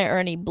yellow on it or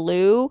any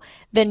blue,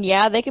 then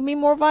yeah, they can be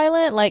more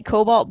violent. Like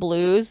cobalt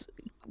blues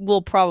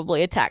will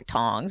probably attack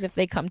tongs if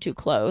they come too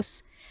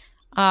close.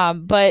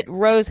 But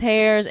rose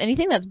hairs,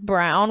 anything that's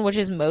brown, which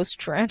is most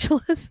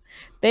tarantulas,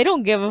 they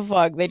don't give a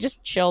fuck. They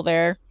just chill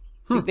there.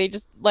 They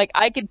just like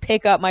I could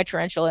pick up my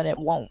tarantula and it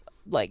won't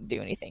like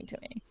do anything to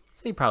me.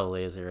 So he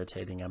probably is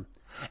irritating him.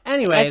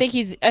 Anyways, I think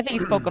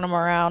he's poking him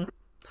around.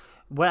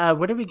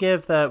 What do we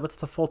give what's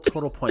the full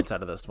total points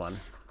out of this one?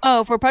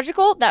 Oh, for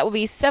Pudgicle, that would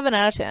be 7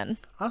 out of 10.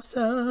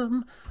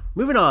 Awesome.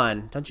 Moving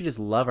on. Don't you just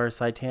love our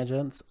side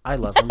tangents? I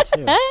love them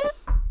too.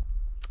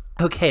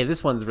 Okay,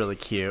 this one's really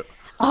cute.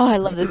 Oh, I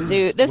love this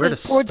suit. This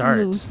is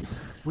Portsmouth.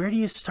 Where do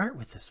you start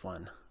with this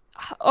one?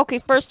 Okay,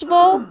 first of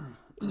all,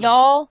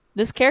 y'all,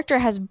 this character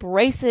has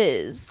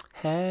braces.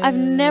 Hey. I've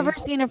never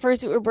seen a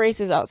fursuit with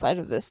braces outside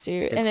of this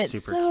suit. And it's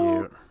super so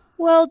cute.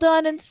 Well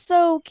done and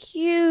so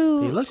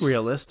cute. They look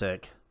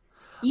realistic.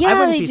 Yeah, I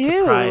wouldn't they be do.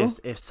 surprised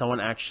if someone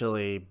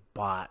actually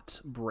bought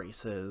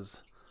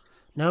braces.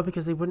 No,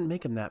 because they wouldn't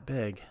make them that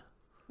big.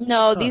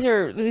 No, these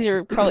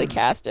are probably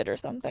casted or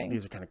something.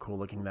 These are kind of cool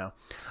looking though.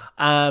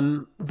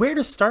 Where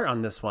to start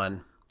on this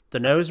one? The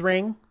nose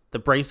ring? The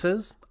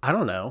braces? I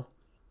don't know.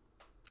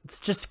 It's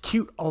just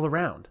cute all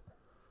around.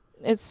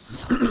 It's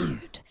so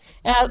cute.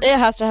 It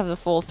has to have the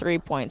full 3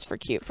 points for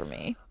cute for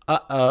me.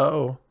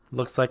 Uh-oh.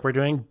 Looks like we're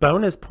doing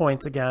bonus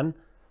points again.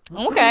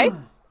 Okay.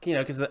 You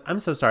know, because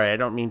I'm so sorry. I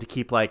don't mean to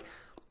keep like...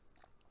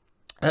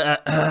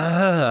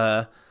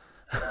 It's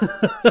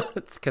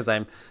because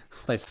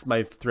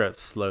my throat's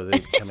slowly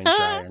becoming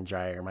drier and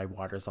drier. My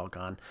water's all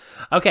gone.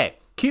 Okay,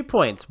 cute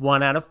points,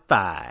 1 out of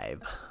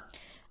 5.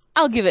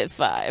 I'll give it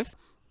 5.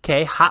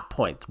 Okay, hot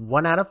points,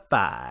 1 out of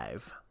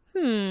 5.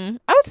 I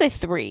would say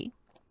 3.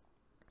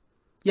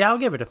 Yeah, I'll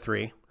give it a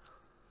 3.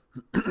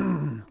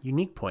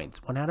 Unique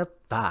points, 1 out of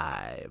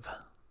 5.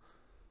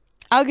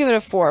 I'll give it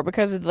a 4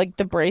 because of like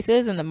the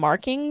braces and the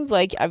markings.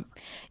 Like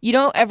you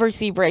don't ever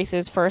see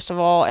braces, first of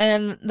all,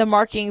 and the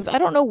markings. I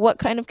don't know what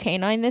kind of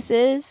canine this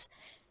is,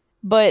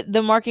 but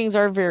the markings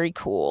are very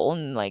cool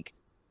and like.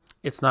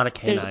 It's not a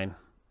canine.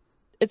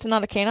 It's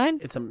not a canine?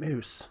 It's a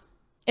moose.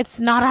 It's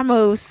not a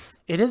moose.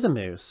 It is a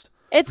moose.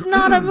 It's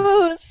not a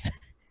moose.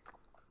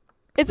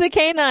 It's a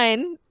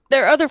canine.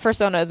 Their other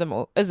persona is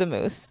a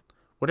moose.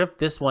 What if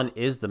this one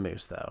is the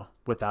moose, though?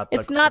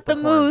 It's not the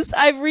moose.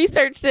 I've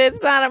researched it.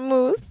 It's not a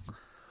moose.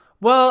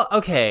 Well,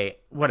 okay.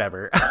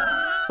 Whatever.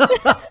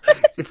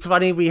 It's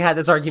funny we had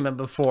this argument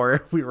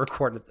before we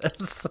recorded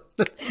this.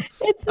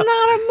 It's not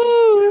a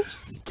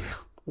moose.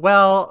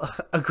 Well,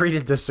 agree to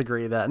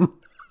disagree then.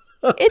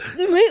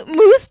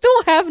 Moose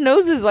don't have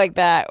noses like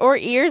that or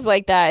ears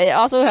like that. It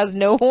also has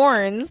no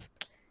horns.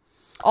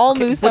 All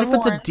moose have horns.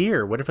 What if it's a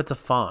deer? What if it's a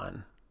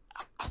fawn?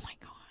 Oh my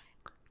god.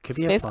 Could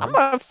be a fawn. I'm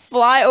going to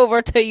fly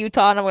over to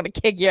Utah and I'm going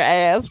to kick your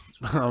ass.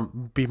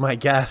 Be my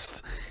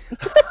guest.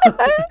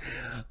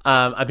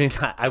 I mean,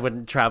 I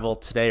wouldn't travel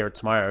today or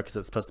tomorrow because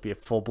it's supposed to be a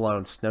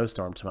full-blown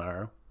snowstorm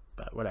tomorrow.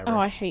 But whatever. Oh,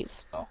 I hate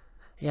snow.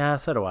 Yeah,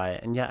 so do I.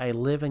 And yeah, I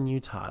live in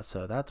Utah,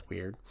 so that's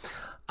weird.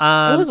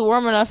 It was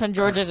warm enough in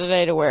Georgia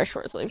today to wear a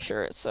short sleeve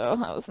shirt, so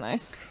that was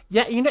nice.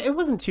 Yeah, it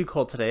wasn't too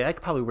cold today. I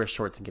could probably wear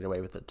shorts and get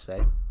away with it today.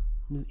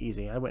 It was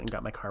easy. I went and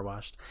got my car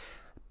washed.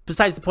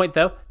 Besides the point,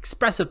 though,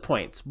 expressive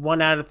points, 1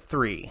 out of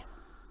 3.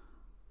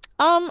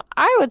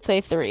 I would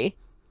say 3.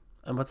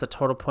 And what's the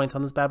total points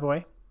on this bad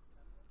boy?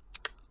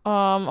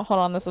 Hold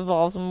on, this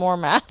involves more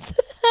math.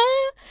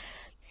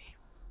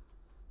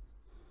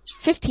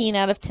 15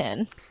 out of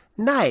 10.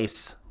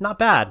 Nice. Not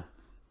bad.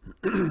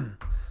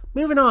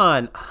 Moving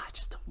on. Oh, I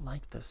just don't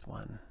like this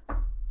one.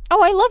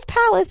 Oh, I love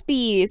Palace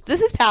Beast.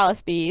 This is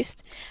Palace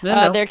Beast.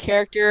 No. Their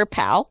character,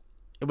 Pal.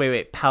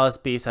 Wait. Palace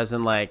Beast as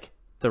in like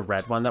the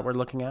red one that we're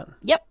looking at?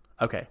 Yep.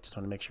 Okay, just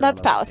want to make sure.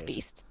 That's Palace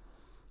Beast.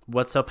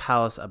 What's so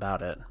Palace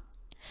about it?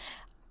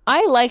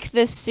 I like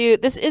this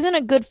suit. This isn't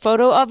a good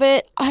photo of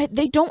it.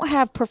 They don't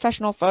have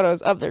professional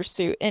photos of their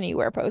suit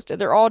anywhere posted.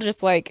 They're all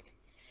just like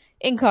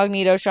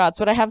incognito shots,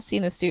 but I have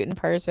seen the suit in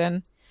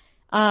person.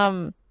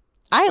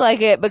 I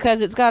like it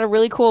because it's got a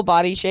really cool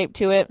body shape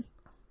to it.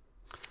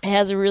 It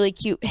has a really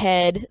cute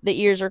head. The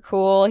ears are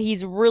cool.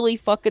 He's really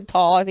fucking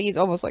tall. I think he's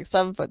almost like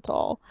 7 foot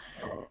tall.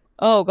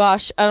 Oh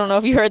gosh, I don't know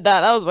if you heard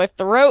that. That was my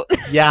throat.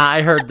 Yeah,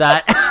 I heard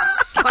that.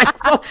 It's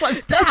like, what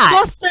was that?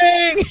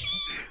 Disgusting.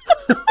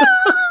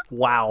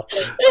 Wow.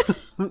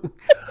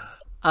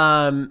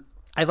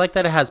 I like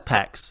that it has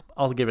pecs.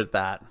 I'll give it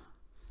that.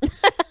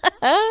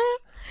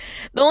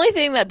 The only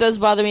thing that does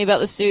bother me about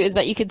the suit is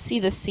that you can see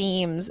the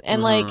seams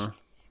and like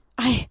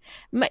a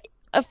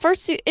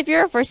fursuit. If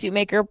you're a fursuit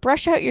maker,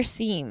 brush out your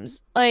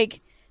seams. Like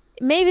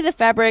maybe the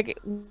fabric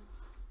and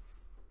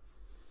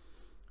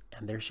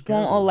there she goes.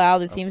 Won't allow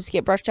the seams to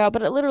get brushed out,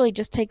 but it literally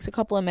just takes a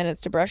couple of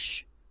minutes to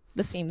brush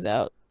the seams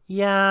out.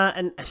 Yeah,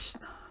 and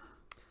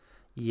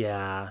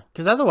yeah,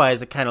 because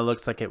otherwise it kind of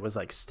looks like it was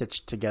like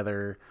stitched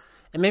together.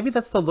 And maybe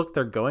that's the look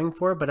they're going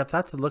for, but if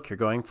that's the look you're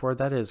going for,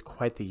 that is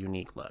quite the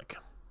unique look.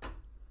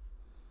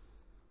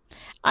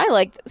 I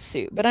like the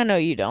suit, but I know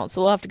you don't,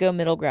 so we'll have to go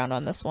middle ground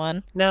on this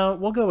one. No,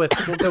 we'll go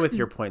with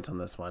your points on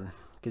this one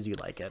because you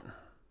like it.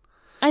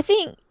 I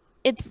think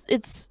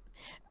it's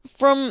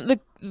from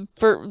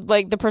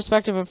the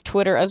perspective of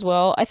Twitter as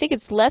well. I think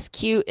it's less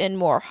cute and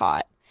more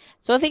hot.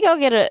 So I think I'll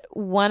get a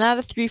 1 out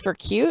of 3 for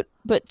cute,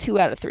 but 2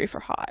 out of 3 for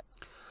hot.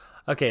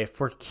 Okay,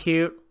 for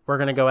cute, we're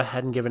gonna go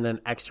ahead and give it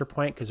an extra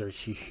point because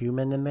there's a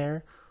human in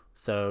there.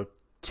 So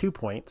 2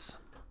 points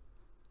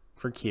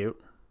for cute.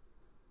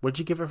 What'd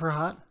you give it for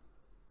hot?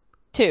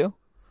 2.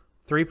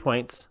 3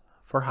 points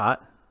for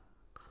hot.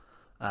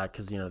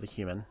 Because the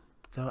human.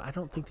 Though I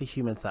don't think the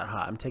human's that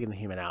hot. I'm taking the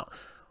human out.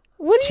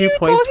 What are you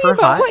talking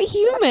about? What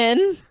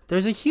human?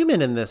 There's a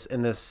human in this.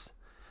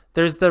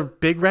 There's the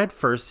big red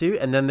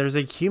fursuit, and then there's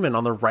a human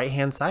on the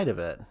right-hand side of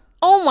it.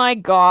 Oh my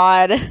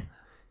god.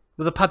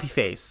 With a puppy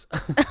face.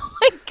 Oh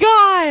my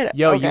god.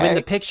 Yo, okay. You in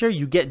the picture,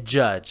 you get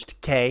judged,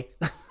 okay?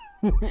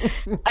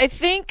 I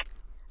think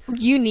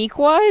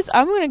unique-wise,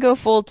 I'm going to go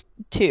full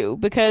 2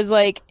 because,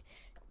 like,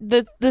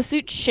 the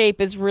suit shape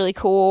is really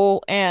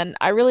cool, and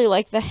I really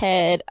like the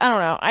head. I don't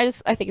know.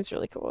 I think it's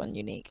really cool and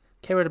unique.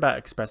 Okay, what about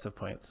expressive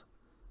points?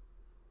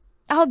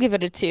 I'll give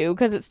it a 2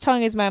 because its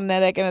tongue is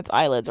magnetic and its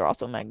eyelids are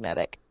also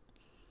magnetic.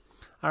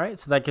 All right,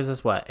 so that gives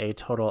us what? A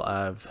total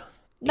of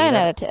 9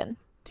 out of 10.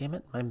 Damn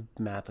it, my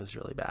math is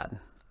really bad.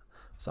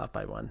 It's off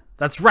by 1.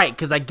 That's right,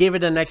 because I gave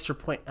it an extra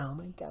point. Oh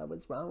my god,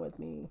 what's wrong with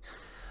me?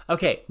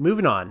 Okay,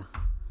 moving on.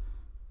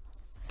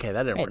 Okay,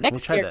 that didn't work. Next Let me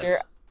try character.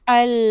 this.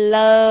 I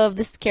love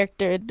this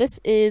character. This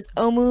is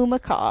Omu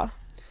Maka.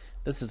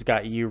 This has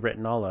got you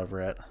written all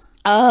over it.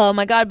 Oh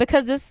my god,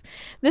 because this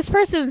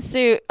person's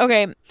suit.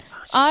 Okay,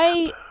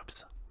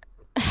 boobs.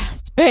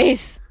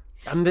 Space.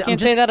 Can't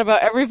say that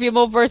about every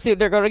female fursuit.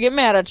 They're gonna get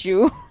mad at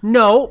you.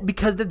 No,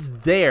 because it's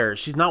there.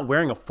 She's not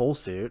wearing a full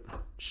suit.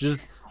 She's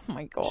just. Oh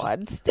my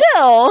god.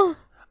 Still.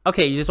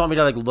 Okay, you just want me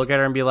to like look at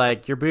her and be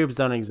like, your boobs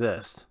don't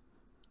exist.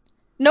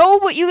 No,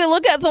 but you can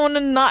look at someone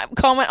and not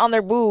comment on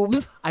their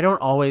boobs. I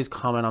don't always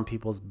comment on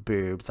people's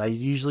boobs. I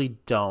usually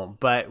don't.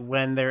 But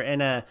when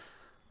they're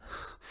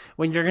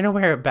when you're going to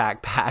wear a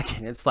backpack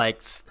and it's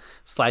like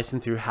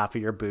slicing through half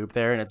of your boob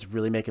there and it's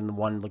really making the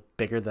one look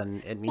bigger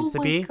than it needs to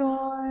be.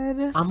 Oh my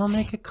God. I'm going to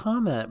make a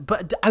comment.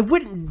 But I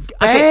wouldn't. Space.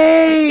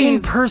 Okay,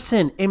 in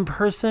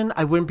person,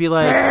 I wouldn't be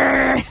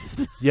like,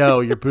 yo,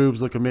 your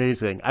boobs look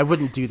amazing. I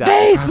wouldn't do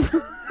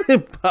that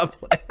in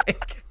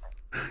public.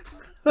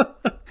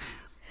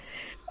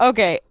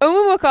 Okay,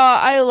 Omumaka,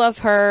 I love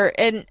her,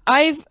 and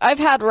I've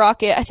had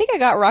Rocket. I think I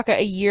got Rocket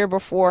a year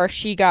before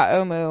she got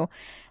Omu,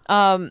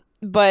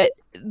 but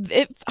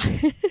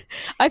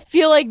I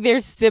feel like they're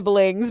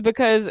siblings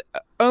because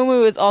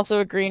Omu is also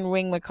a green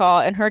wing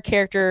macaw, and her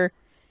character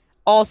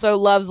also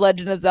loves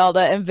Legend of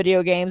Zelda and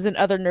video games and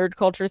other nerd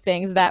culture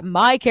things that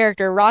my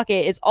character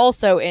Rocket is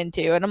also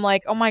into. And I'm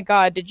like, oh my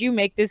God, did you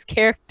make this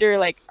character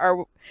like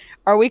are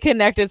we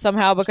connected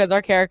somehow because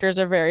our characters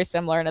are very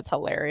similar and it's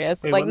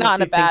hilarious. Wait, like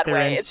not in a bad they're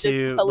way. It's just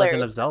into hilarious.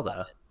 Legend of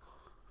Zelda.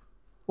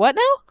 What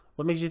now?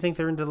 What makes you think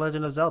they're into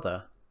Legend of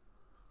Zelda?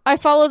 I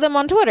follow them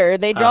on Twitter.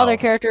 They draw their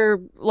character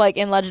like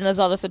in Legend of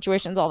Zelda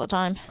situations all the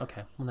time.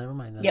 Okay, well never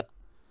mind then. Yep.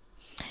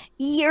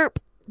 Yerp.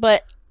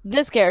 But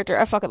this character,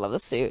 I fucking love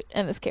this suit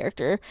and this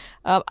character.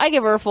 I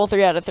give her a full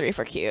 3 out of 3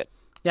 for cute.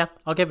 Yeah,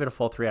 I'll give it a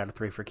full 3 out of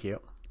 3 for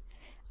cute.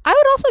 I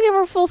would also give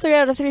her a full 3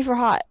 out of 3 for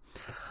hot.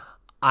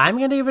 I'm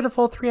going to give it a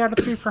full 3 out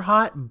of 3 for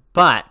hot,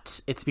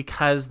 but it's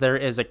because there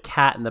is a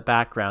cat in the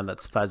background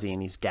that's fuzzy and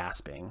he's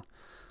gasping.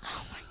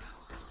 Oh my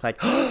God.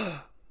 Like,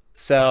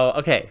 so,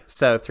 okay,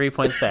 so 3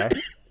 points there.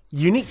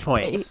 Unique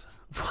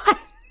points. What?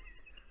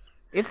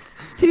 It's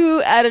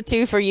 2 out of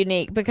 2 for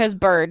unique because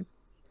bird.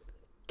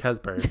 Because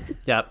bird.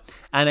 Yep.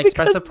 And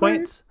expressive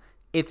points.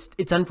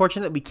 It's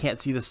unfortunate that we can't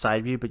see the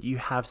side view, but you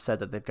have said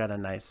that they've got a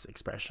nice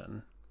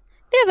expression.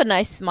 They have a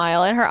nice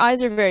smile, and her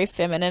eyes are very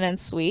feminine and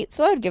sweet,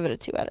 so I would give it a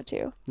 2 out of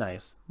 2.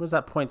 Nice. What does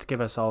that points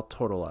give us all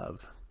total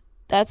of?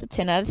 That's a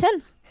 10 out of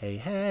 10. Hey,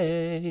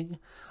 hey.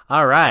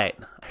 All right.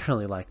 I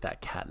really like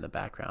that cat in the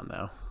background,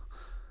 though.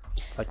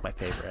 It's like my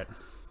favorite.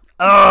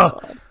 Oh,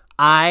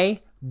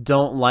 I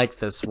don't like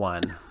this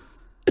one.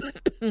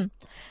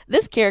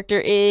 This character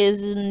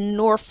is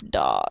Norf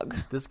Dog.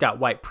 This got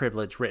white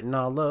privilege written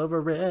all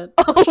over it.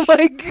 Oh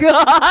my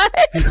God.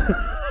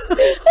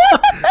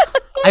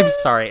 I'm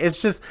sorry.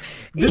 It's just,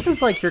 this is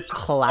like your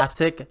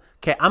classic.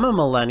 Okay, I'm a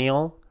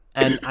millennial,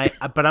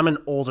 but I'm an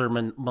older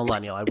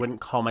millennial. I wouldn't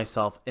call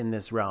myself in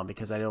this realm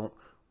because I don't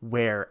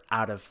wear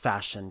out of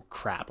fashion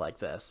crap like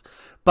this.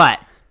 But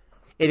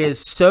it is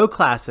so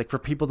classic for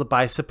people to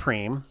buy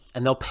Supreme,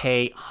 and they'll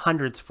pay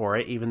hundreds for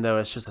it, even though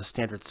it's just a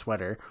standard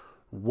sweater.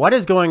 What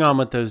is going on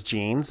with those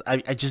jeans?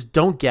 I just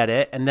don't get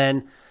it. And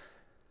then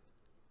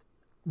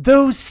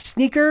those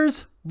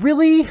sneakers,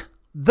 really?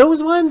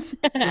 Those ones?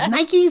 Those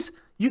Nikes?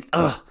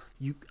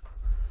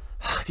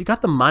 If you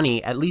got the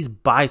money, at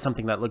least buy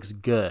something that looks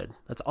good.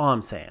 That's all I'm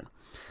saying.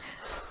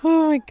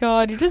 Oh my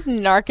God, you're just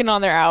narking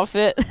on their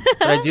outfit.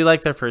 But I do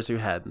like their fursuit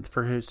head. The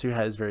fursuit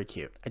head is very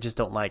cute. I just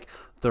don't like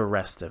the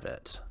rest of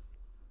it.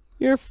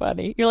 You're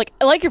funny. You're like,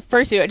 I like your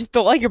fursuit. I just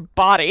don't like your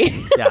body.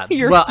 Yeah,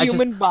 your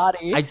human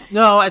body. I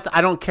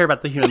don't care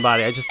about the human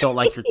body. I just don't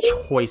like your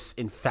choice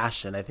in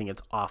fashion. I think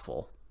it's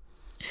awful.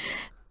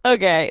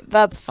 Okay,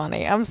 that's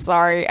funny. I'm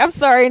sorry. I'm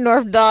sorry,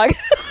 Norf Dog.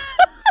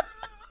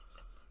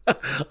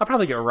 I'll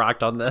probably get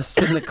rocked on this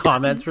in the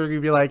comments. We're going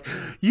to be like,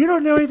 you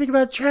don't know anything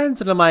about trends.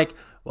 And I'm like,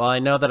 well, I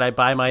know that I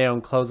buy my own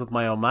clothes with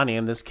my own money,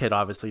 and this kid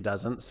obviously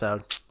doesn't.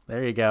 So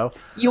there you go.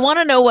 You want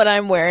to know what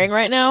I'm wearing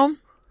right now?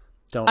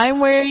 Don't. I'm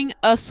wearing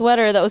a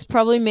sweater that was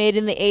probably made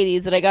in the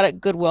 80s that I got at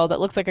Goodwill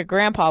that looks like a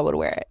grandpa would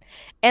wear it.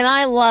 And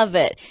I love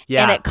it.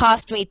 Yeah. And it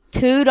cost me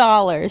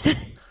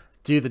 $2.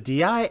 Dude, the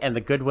DI and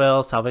the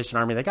Goodwill, Salvation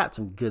Army, they got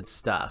some good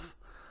stuff.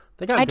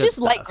 I just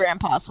like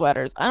grandpa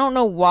sweaters. I don't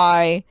know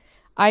why.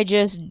 I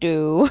just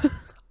do.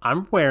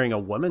 I'm wearing a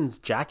woman's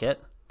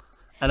jacket.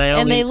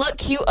 And they look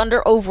cute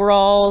under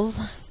overalls.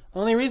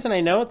 Only reason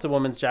I know it's a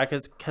woman's jacket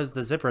is because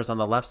the zipper is on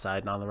the left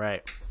side and on the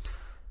right.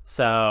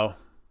 So,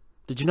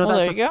 did you know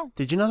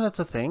Did you know that's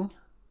a thing?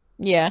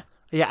 Yeah.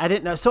 Yeah, I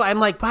didn't know. So I'm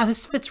like, wow,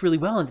 this fits really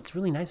well and it's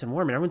really nice and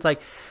warm. And everyone's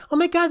like, oh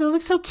my God, that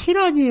looks so cute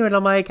on you. And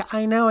I'm like,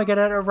 I know, I got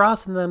it at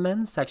Ross in the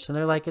men's section.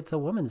 They're like, it's a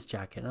woman's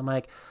jacket. And I'm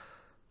like,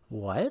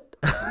 what?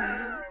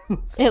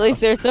 At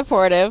least they're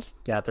supportive.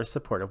 Yeah, they're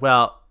supportive.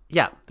 Well,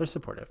 yeah, they're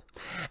supportive.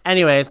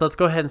 Anyways, let's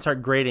go ahead and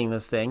start grading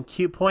this thing.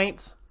 Cute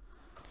points.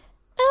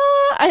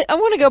 I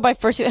want to go by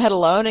Fursuit head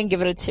alone and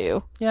give it a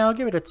 2. Yeah, I'll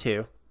give it a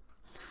 2.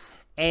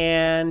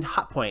 And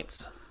hot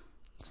points.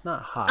 It's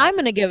not hot. I'm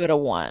going to give it a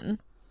 1.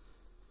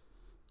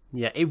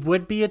 Yeah, it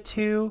would be a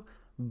 2,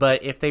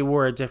 but if they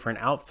wore a different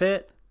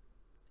outfit,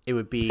 it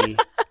would be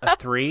a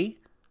 3,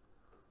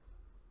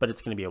 but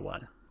it's going to be a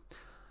 1.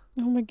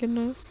 Oh my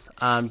goodness.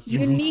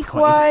 Unique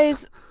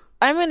wise,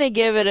 I'm going to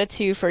give it a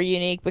 2 for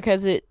unique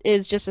because it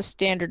is just a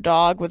standard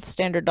dog with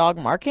standard dog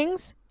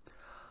markings.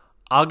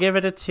 I'll give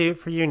it a 2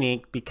 for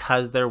unique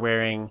because they're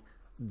wearing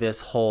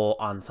this whole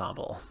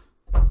ensemble.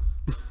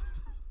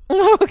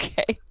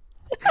 Okay.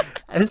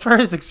 As far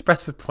as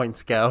expressive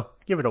points go,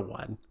 give it a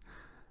 1.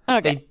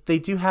 Okay. They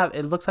do have,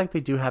 it looks like they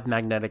do have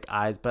magnetic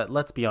eyes, but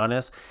let's be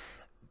honest,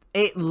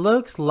 it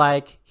looks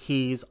like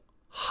he's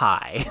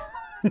high.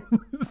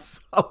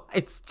 So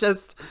it's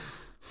just,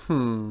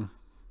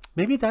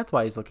 maybe that's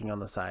why he's looking on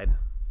the side.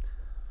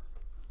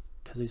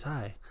 Because he's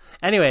high.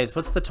 Anyways,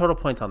 what's the total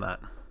points on that?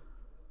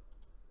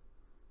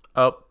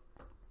 Oh,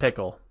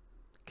 pickle.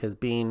 Because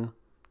Bean,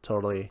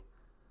 totally,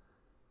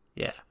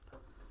 yeah.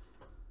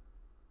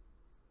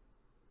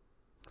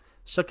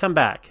 She'll come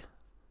back.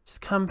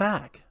 Just come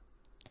back.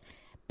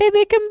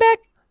 Baby, come back.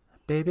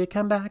 Baby,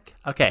 come back.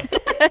 Okay.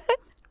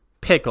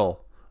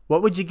 Pickle.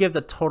 What would you give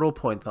the total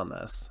points on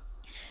this?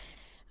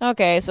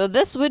 Okay, so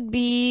this would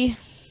be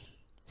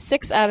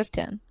 6 out of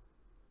 10.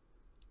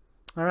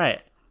 All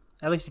right.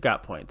 At least you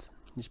got points.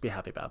 You should be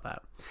happy about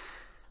that.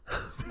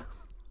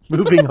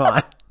 Moving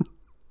on.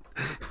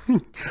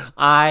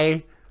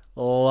 I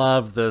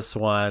love this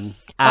one.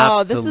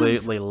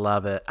 Absolutely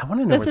love it. I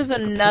want to know. This is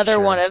another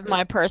one of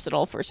my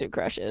personal Fursuit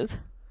crushes.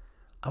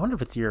 I wonder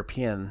if it's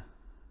European.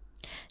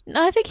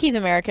 No, I think he's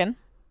American.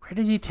 Where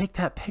did you take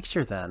that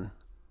picture then?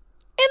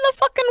 In the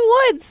fucking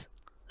woods.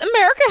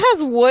 America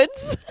has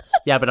woods.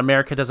 Yeah, but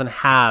America doesn't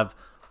have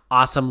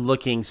awesome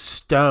looking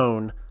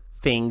stone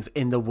things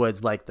in the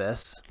woods like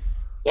this.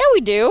 Yeah,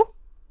 we do.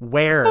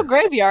 Where? Oh,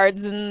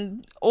 graveyards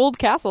and old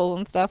castles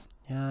and stuff.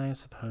 Yeah, I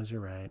suppose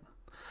you're right.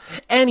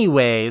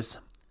 Anyways,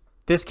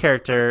 this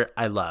character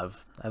I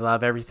love. I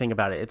love everything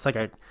about it. It's like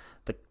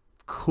the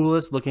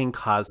coolest looking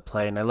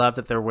cosplay, and I love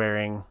that they're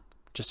wearing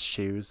just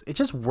shoes. It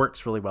just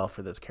works really well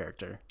for this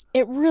character.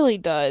 It really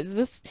does.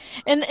 This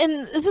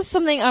is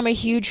something I'm a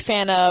huge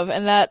fan of,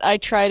 and that I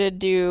try to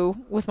do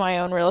with my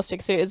own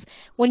realistic suit is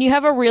when you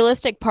have a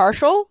realistic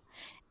partial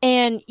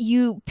and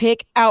you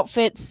pick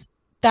outfits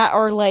that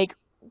are like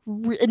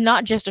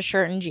not just a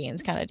shirt and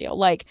jeans kind of deal,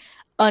 like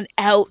an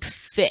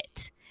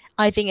outfit.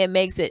 I think it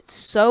makes it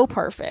so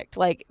perfect.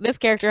 Like this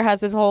character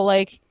has this whole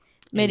like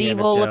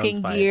medieval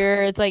looking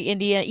gear. It's like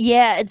Indiana.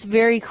 Yeah, it's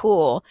very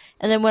cool.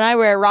 And then when I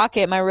wear a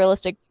rocket, my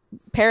realistic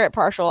parrot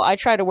partial, I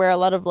try to wear a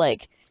lot of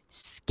like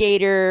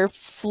skater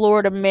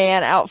Florida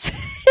man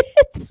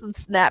outfits and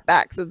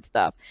snapbacks and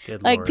stuff.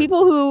 Good like Lord.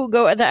 People who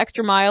go the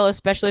extra mile,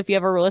 especially if you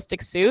have a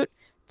realistic suit,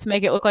 to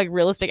make it look like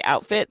realistic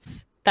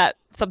outfits that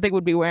something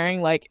would be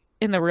wearing like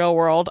in the real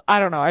world. I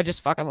don't know. I just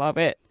fucking love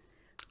it.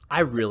 I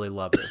really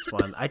love this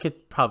one.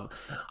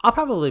 I'll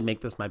probably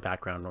make this my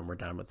background when we're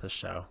done with this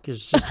show because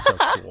it's just so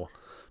cool.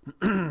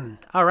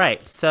 All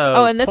right, so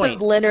oh, and this points.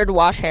 is Leonard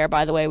Washhair,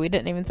 by the way. We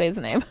didn't even say his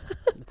name.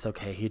 It's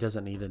okay. He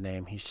doesn't need a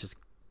name. He's just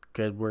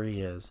good where he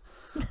is.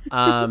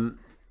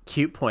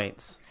 Cute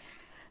points.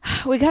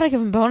 We gotta give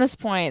him bonus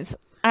points.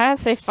 I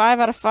say 5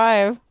 out of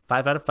 5.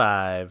 5 out of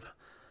 5.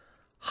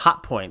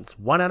 Hot points.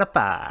 1 out of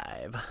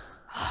 5.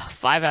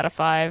 5 out of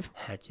 5.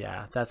 Heck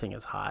yeah, that thing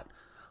is hot.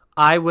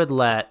 I would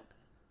let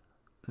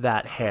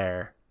that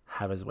hair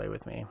have his way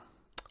with me.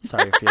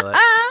 Sorry, Felix,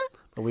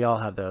 but we all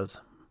have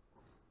those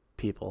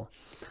people.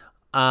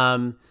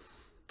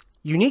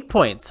 Unique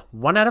points.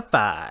 1 out of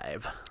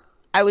 5.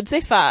 I would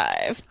say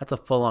 5. That's a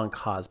full-on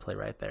cosplay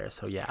right there.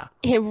 So yeah,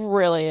 it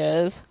really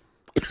is.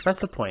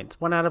 Expressive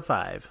points. 1 out of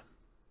 5.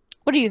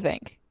 What do you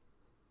think?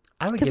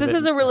 Because this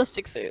is a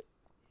realistic suit.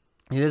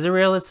 It is a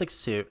realistic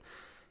suit.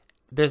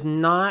 There's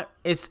not.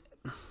 It's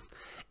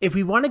if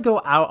we want to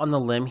go out on the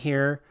limb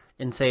here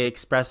and say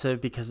expressive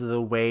because of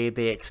the way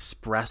they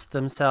express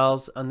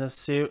themselves on this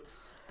suit,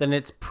 then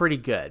it's pretty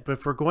good. But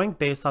if we're going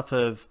based off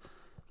of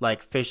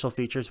like facial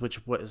features,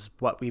 which was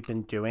what we've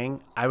been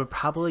doing, I would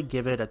probably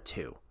give it a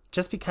 2.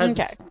 Just because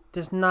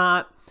there's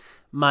not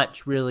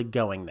much really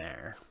going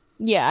there.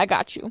 Yeah, I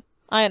got you.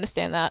 I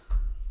understand that.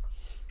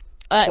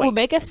 We'll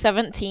make a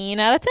 17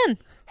 out of 10.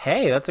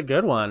 Hey, that's a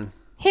good one.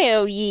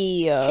 Hell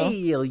yeah.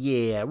 Hell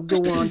yeah.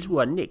 We'll go on to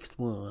our next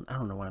one. I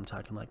don't know why I'm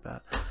talking like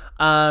that.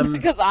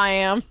 Because I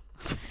am.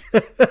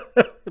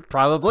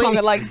 Probably.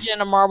 Talking like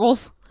Jenna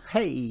Marbles.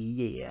 Hey,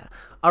 yeah.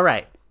 All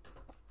right.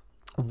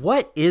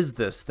 What is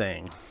this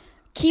thing?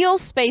 Keel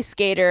Space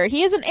Skater.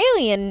 He is an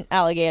alien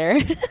alligator.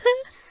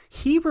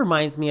 He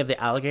reminds me of the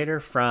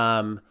alligator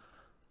from,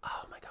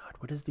 oh my God,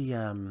 what is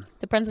the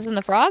Princess and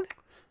the Frog?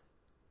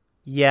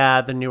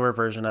 Yeah, the newer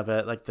version of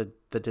it, like the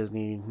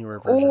Disney newer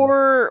version.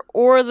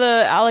 Or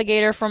the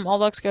alligator from All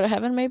Dogs Go to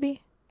Heaven,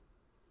 maybe?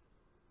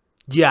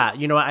 Yeah,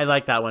 you know what? I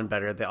like that one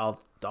better. All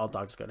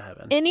Dogs Go to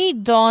Heaven. Any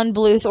Don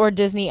Bluth or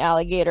Disney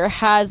alligator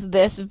has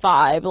this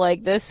vibe.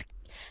 Like this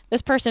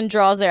person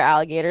draws their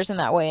alligators in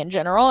that way in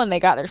general, and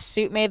they got their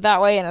suit made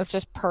that way, and it's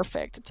just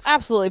perfect. It's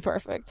absolutely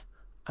perfect.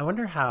 I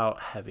wonder how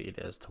heavy it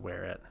is to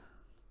wear it.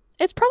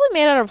 It's probably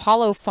made out of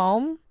hollow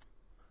foam.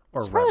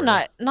 Or it's probably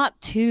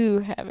not too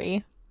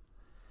heavy.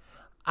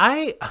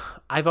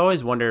 I've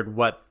always wondered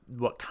what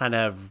kind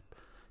of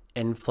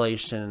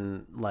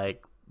inflation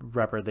like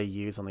rubber they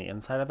use on the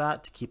inside of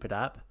that to keep it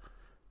up.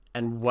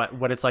 and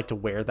what it's like to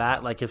wear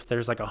that. Like if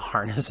there's like a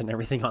harness and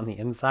everything on the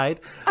inside.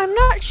 I'm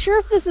not sure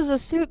if this is a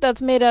suit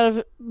that's made out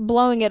of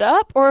blowing it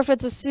up or if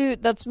it's a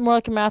suit that's more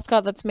like a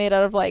mascot that's made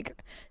out of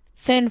like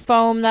thin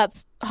foam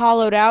that's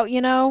hollowed out,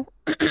 you know?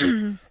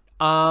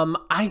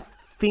 I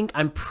think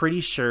I'm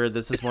pretty sure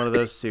this is one of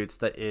those suits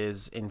that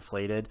is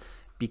inflated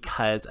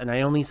because, and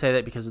I only say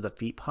that because of the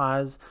feet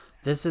paws.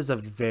 This is a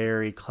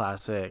very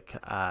classic,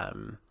 what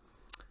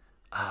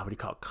do you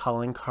call it,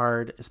 calling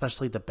card,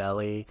 especially the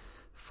belly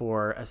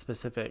for a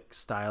specific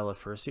style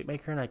of fursuit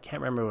maker. And I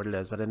can't remember what it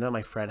is, but I know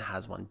my friend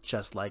has one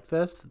just like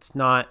this. It's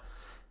not,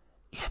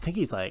 I think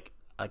he's like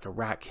a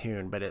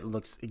raccoon, but it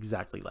looks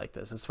exactly like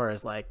this as far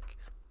as like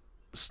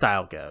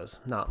style goes,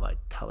 not like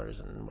colors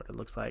and what it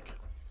looks like.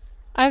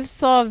 I've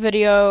saw a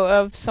video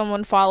of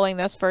someone following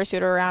this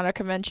fursuit around a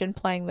convention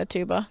playing the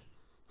tuba.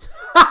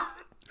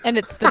 And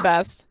it's the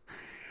best.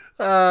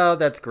 Oh,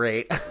 that's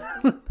great.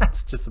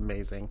 That's just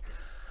amazing.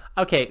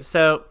 Okay,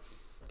 so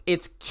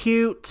it's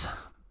cute,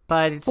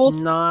 but it's Well,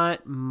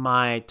 not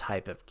my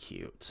type of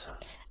cute.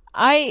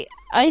 I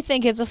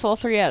think it's a full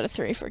 3 out of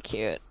 3 for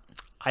cute.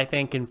 I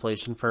think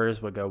inflation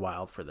furs would go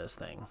wild for this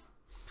thing.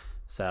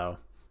 So,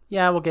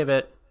 yeah, we'll give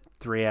it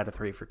 3 out of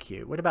 3 for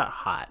cute. What about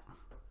hot?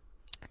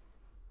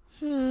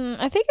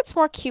 I think it's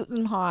more cute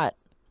than hot.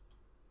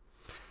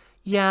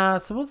 Yeah,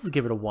 so we'll just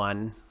give it a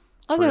 1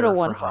 I'll give it a for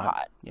 1 for hot.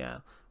 hot. Yeah.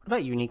 What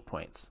about unique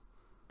points?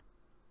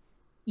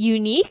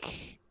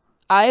 Unique,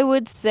 I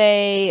would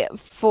say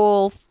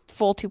full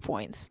 2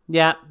 points.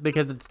 Yeah,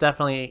 because it's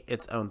definitely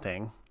its own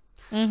thing.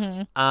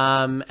 And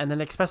then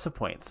expressive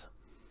points.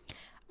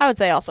 I would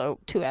say also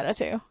 2 out of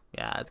 2.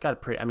 Yeah, it's got a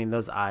pretty, I mean,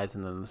 those eyes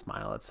and then the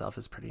smile itself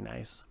is pretty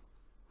nice.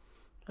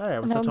 All right,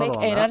 And what's that the would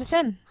total make on 8 that? out of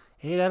 10.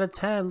 8 out of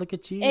 10. Look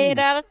at you. 8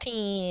 out of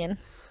 10.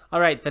 All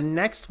right, the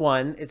next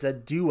one is a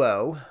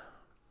duo.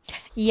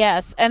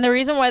 Yes, and the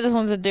reason why this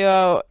one's a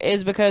duo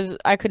is because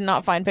I could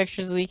not find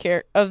pictures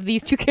of, of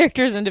these two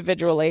characters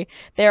individually.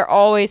 They're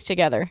always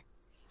together.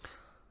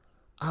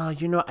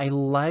 I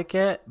like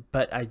it,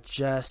 but I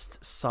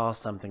just saw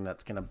something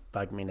that's gonna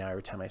bug me now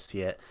every time I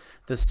see it.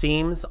 The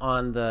seams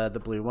on the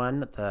blue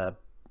one,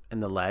 in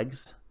the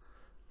legs,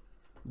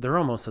 they're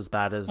almost as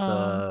bad as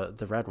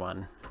the red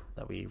one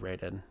that we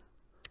rated.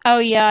 Oh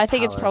yeah, I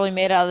think it's Palace. probably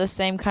made out of the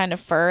same kind of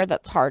fur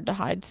that's hard to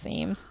hide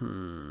seams.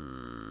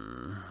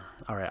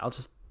 All right, I'll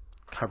just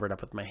cover it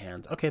up with my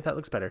hands. Okay, that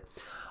looks better.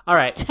 All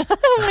right.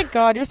 Oh my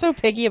god, you're so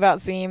picky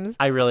about seams.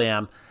 I really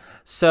am.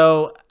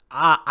 So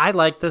I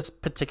like this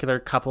particular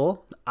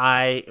couple.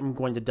 I am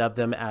going to dub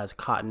them as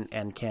Cotton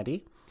and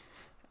Candy.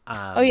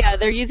 Oh yeah,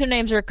 their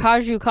usernames are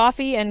Kaju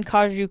Coffee and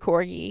Kaju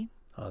Corgi.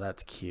 Oh,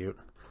 that's cute.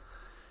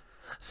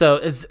 So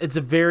it's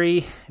a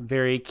very,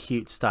 very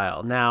cute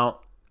style.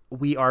 Now,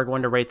 we are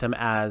going to rate them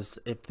as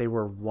if they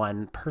were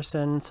one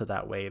person, so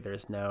that way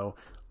there's no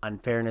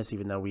unfairness,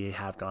 even though we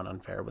have gone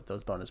unfair with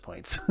those bonus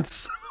points.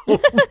 So,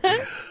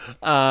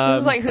 This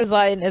is like whose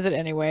line is it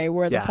anyway,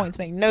 where the yeah. points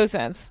make no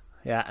sense.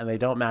 Yeah, and they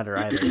don't matter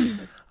either.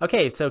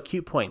 Okay, so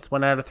cute points.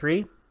 1 out of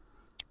 3?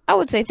 I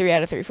would say 3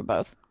 out of 3 for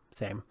both.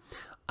 Same.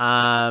 3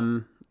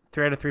 out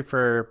of 3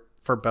 for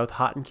both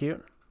hot and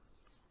cute?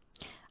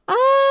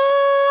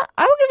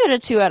 I will give it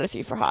a 2 out of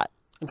 3 for hot.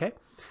 Okay.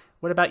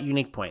 What about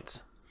unique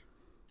points?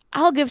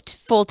 I'll give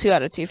full 2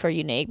 out of 2 for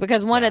unique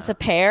because one, it's a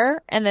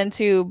pair, and then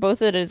two, both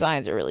of the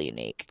designs are really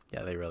unique.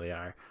 Yeah, they really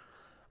are.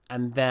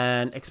 And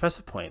then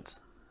expressive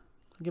points.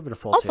 I'll give it a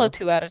full Also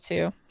 2. 2 out of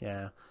 2.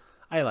 Yeah,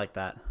 I like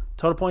that.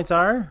 Total points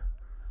are?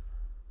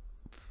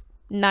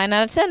 9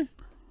 out of 10.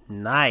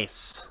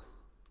 Nice.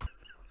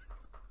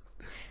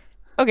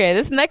 Okay,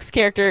 this next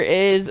character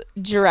is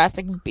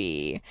Jurassic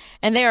Bee.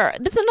 And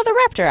that's another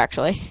raptor,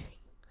 actually.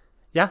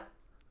 Yeah.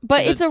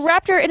 But it's a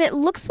raptor, and it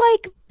looks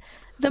like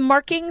the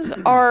markings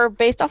are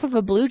based off of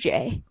a blue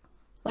jay.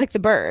 Like the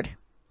bird.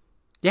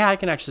 Yeah, I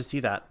can actually see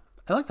that.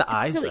 I like the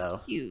eyes, Really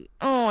though. cute.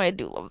 Oh, I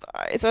do love the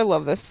eyes. I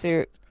love this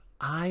suit.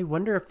 I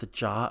wonder if the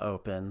jaw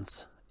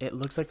opens. It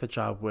looks like the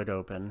jaw would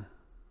open.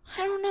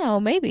 I don't know,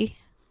 maybe.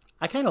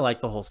 I kind of like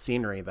the whole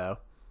scenery, though.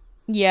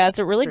 Yeah, it's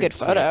a really good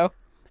cute. photo.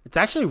 It's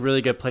actually a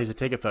really good place to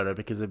take a photo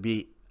because it'd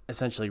be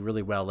essentially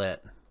really well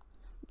lit.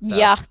 So,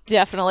 Yeah,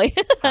 definitely.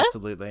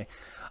 absolutely.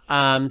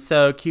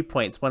 So cute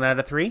points, 1 out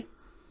of 3.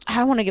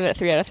 I want to give it a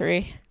 3 out of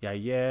 3.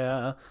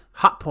 Yeah.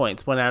 Hot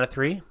points, 1 out of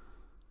 3.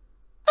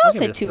 I'll give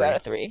say it a 2 3. out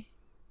of 3.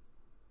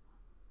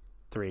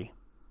 3.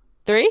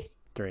 3?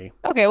 3.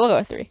 Okay, we'll go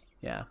with 3.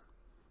 Yeah.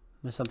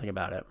 There's something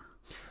about it.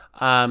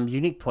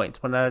 Unique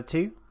points, 1 out of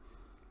 2.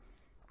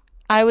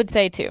 I would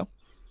say 2.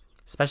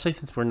 Especially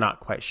since we're not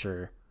quite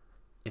sure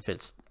if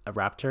it's a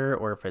raptor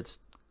or if it's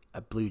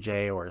a blue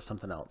jay or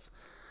something else.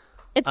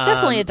 It's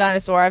definitely a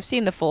dinosaur. I've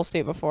seen the full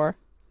suit before.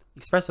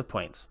 Expressive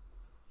points.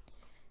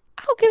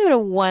 I'll give it a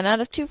 1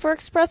 out of 2 for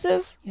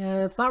expressive.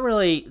 Yeah, it's not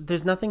really,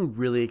 there's nothing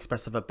really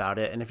expressive about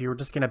it. And if you were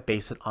just going to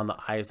base it on the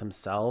eyes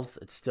themselves,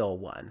 it's still a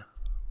 1.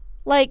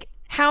 Like,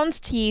 Hound's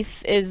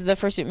Teeth is the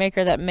fursuit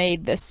maker that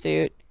made this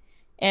suit.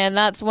 And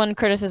that's one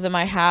criticism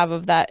I have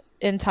of that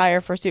entire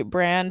fursuit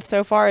brand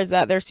so far is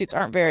that their suits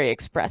aren't very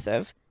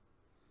expressive.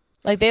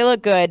 Like they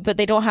look good, but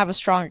they don't have a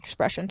strong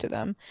expression to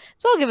them.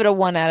 So I'll give it a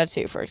 1 out of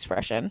 2 for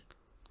expression.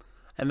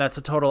 And that's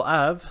a total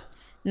of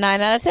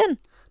 9 out of 10.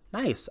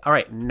 nice. All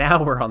right,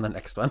 now we're on the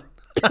next one.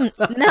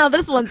 Now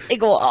this one's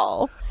Eagle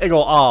Owl.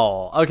 Eagle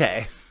Owl.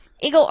 Okay.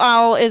 Eagle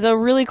Owl is a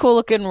really cool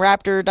looking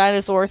raptor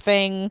dinosaur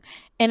thing,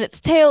 and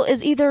its tail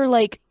is either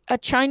like a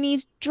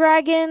Chinese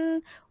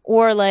dragon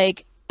or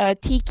like a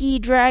tiki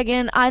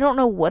dragon. I don't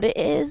know what it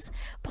is,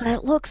 but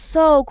it looks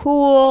so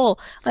cool.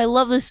 I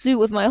love this suit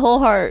with my whole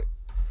heart.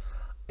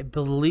 I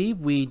believe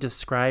we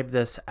describe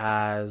this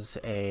as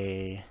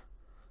a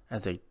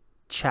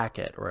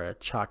jacket or a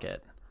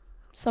chocket.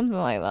 Something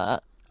like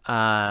that.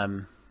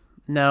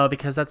 No,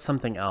 because that's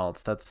something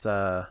else. That's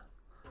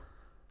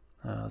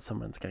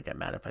someone's gonna get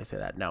mad if I say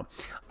that. No,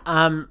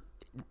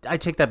 I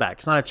take that back.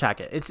 It's not a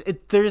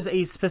jacket. There's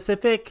a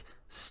specific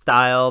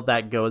style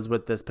that goes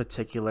with this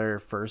particular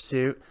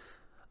fursuit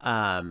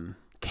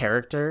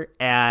character,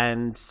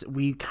 and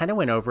we kind of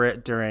went over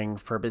it during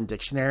Urban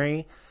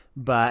Dictionary,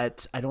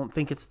 but I don't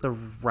think it's the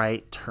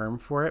right term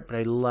for it. But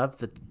I love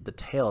the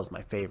tail is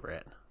my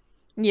favorite.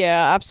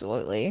 Yeah,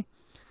 absolutely.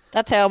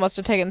 That tail must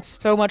have taken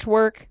so much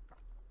work.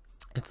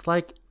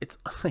 It's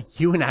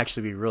you would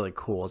actually be really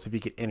cool is if you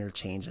could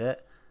interchange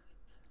it.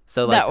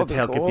 So like the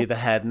tail could be the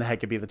head and the head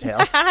could be the tail.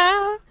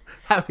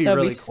 That'd be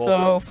really cool.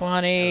 So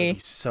funny. That'd be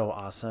so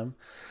awesome.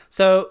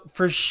 So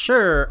for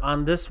sure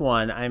on this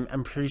one,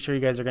 I'm pretty sure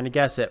you guys are gonna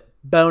guess it.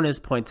 Bonus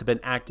points have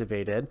been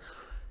activated.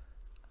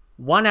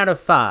 1 out of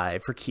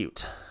 5 for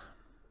cute.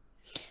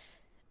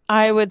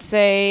 I would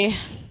say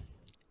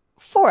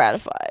 4 out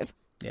of 5.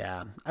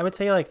 Yeah, I would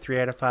say like 3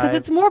 out of 5. Because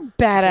it's more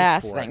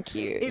badass than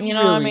cute. You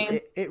know what I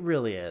mean? It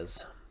really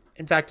is.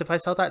 In fact, if I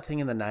saw that thing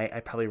in the night,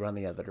 I'd probably run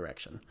the other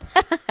direction.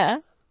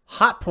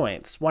 Hot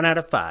points, 1 out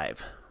of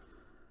 5.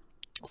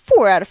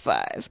 4 out of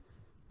 5.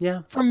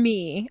 Yeah. For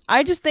me.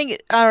 I just think,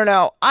 I don't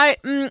know.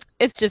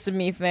 It's just a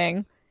me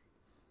thing.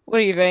 What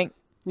do you think?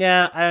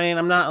 Yeah, I mean,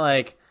 I'm not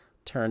like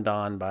turned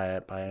on by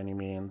it by any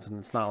means, and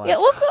it's not like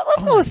let's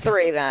go with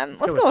 3 then.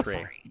 Let's go with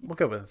 3. We'll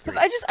go with 3. Because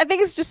I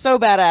think it's just so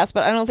badass,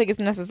 but I don't think it's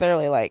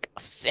necessarily like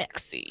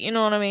sexy. You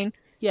know what I mean?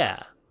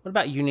 Yeah. What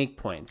about unique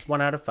points?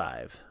 1 out of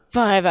 5.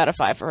 5 out of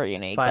 5 for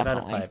unique. 5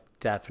 definitely. out of 5,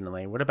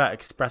 definitely. What about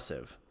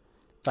expressive?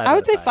 I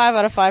would say 5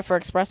 out of 5 for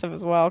expressive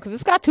as well, because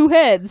it's got 2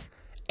 heads.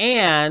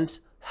 And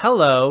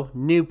hello,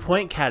 new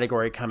point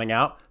category coming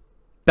out.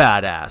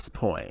 Badass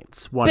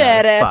points. 1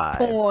 badass out of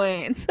 5.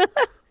 Points.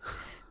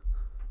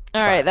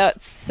 All right,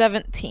 that's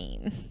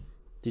 17.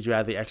 Did you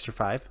add the extra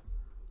 5?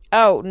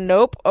 Oh,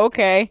 nope.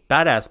 Okay.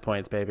 Badass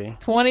points, baby.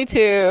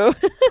 22.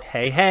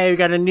 Hey, we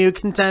got a new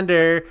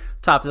contender.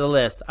 Top of the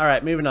list. All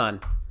right, moving on.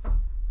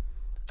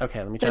 Okay,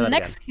 let me try that again. The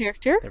next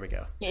character there we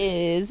go.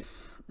 is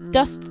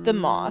Dust the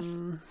Moth.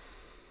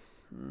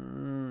 You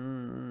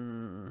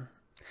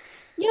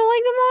don't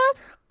like the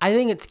moth? I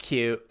think it's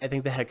cute. I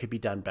think the head could be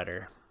done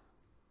better.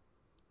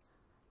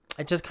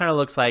 It just kind of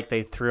looks like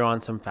they threw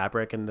on some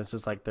fabric and this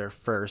is like their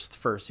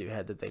first fursuit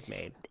head that they've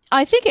made.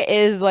 I think it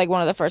is like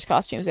one of the first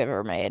costumes they've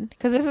ever made.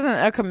 Because this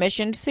isn't a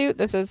commissioned suit.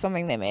 This is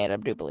something they made, I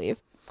do believe.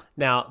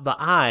 Now, the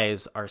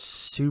eyes are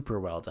super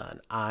well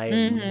done. I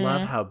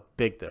love how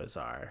big those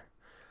are.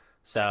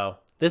 So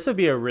this would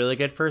be a really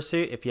good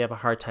fursuit if you have a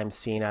hard time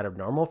seeing out of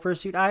normal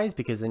fursuit eyes,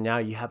 because then now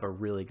you have a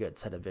really good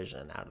set of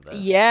vision out of this.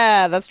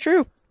 Yeah, that's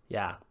true.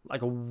 Yeah,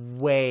 like a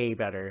way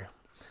better.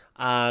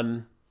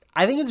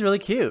 I think it's really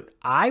cute.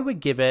 I would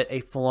give it a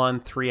full-on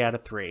 3 out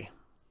of 3.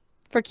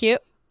 For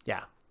cute?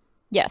 Yeah.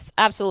 Yes,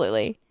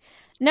 absolutely.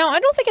 No, I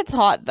don't think it's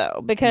hot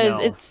though, because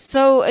it's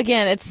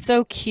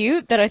so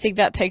cute that I think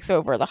that takes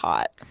over the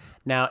hot.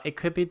 Now, it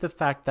could be the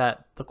fact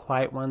that the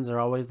quiet ones are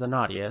always the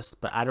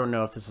naughtiest, but I don't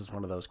know if this is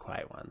one of those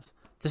quiet ones.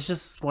 This is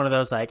just one of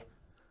those like,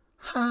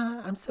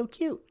 I'm so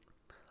cute.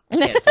 I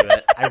can't do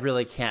it. I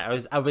really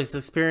can't. I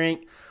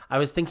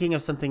was thinking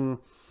of something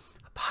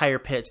higher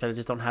pitch, but I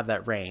just don't have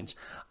that range.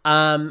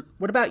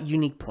 What about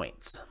unique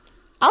points?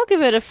 I'll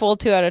give it a full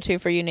 2 out of 2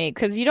 for unique,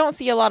 because you don't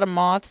see a lot of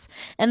moths,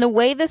 and the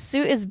way this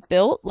suit is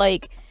built,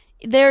 like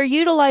they're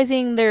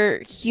utilizing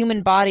their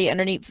human body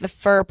underneath the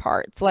fur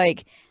parts.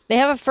 Like they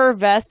have a fur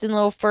vest and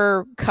little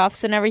fur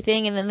cuffs and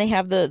everything, and then they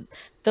have the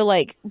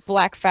like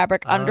black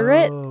fabric under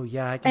it. Oh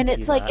yeah, I can and see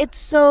it's like that. it's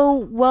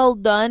so well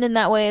done in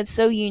that way. It's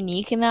so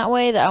unique in that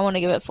way that I want to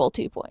give it full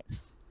 2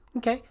 points.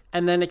 Okay,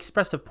 and then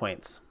expressive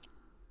points.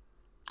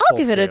 I'll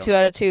give it a 2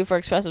 out of 2 for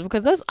expressive,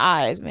 because those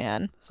eyes,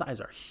 man. Those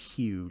eyes are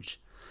huge.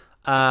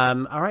 All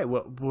right,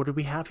 what do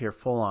we have here?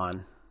 Full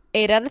on.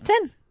 8 out of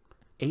 10.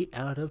 8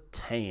 out of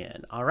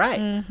 10. All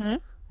right.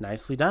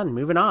 Nicely done.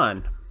 Moving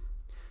on.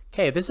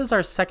 Okay, this is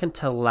our second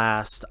to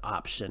last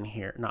option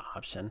here. Not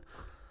option.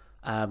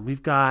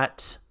 We've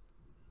got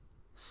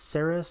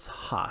Sarah's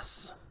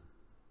Haas.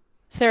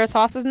 Sarah's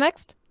Haas is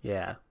next?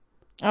 Yeah.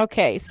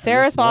 Okay,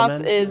 Sarah's Haas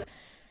is...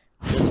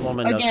 This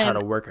woman knows how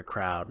to work a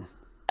crowd.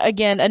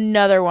 Again,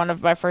 another one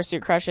of my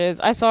fursuit crushes.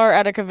 I saw her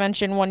at a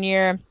convention one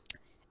year,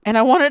 and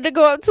I wanted to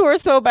go up to her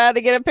so bad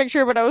to get a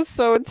picture, but I was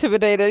so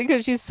intimidated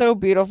because she's so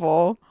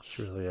beautiful.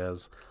 She really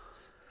is.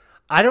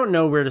 I don't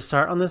know where to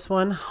start on this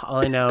one.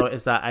 All I know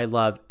is that I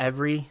love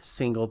every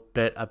single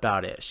bit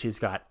about it. She's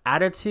got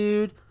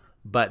attitude,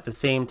 but at the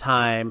same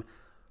time,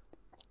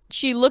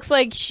 She looks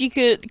like she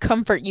could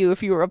comfort you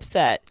if you were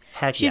upset.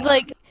 heck She's yeah.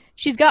 like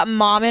she's got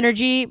mom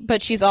energy,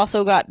 but she's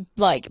also got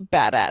like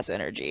badass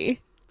energy.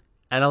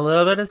 And a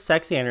little bit of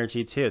sexy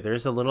energy too.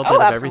 There's a little bit Oh,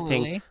 of absolutely.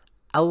 everything.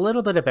 A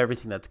little bit of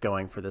everything that's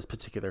going for this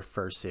particular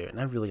fursuit, and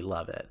I really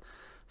love it.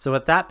 So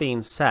with that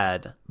being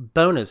said,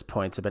 bonus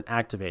points have been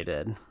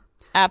activated. For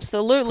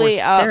Absolutely.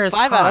 Sarah's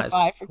 5 out of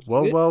cause. 5 for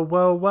Whoa, cute. whoa,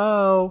 whoa,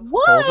 whoa.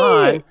 What?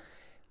 Hold on.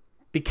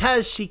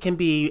 Because she can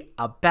be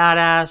a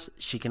badass,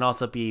 she can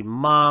also be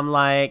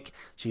mom-like.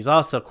 She's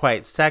also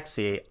quite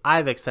sexy.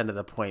 I've extended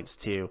the points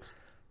to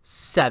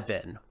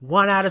 7.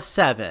 1 out of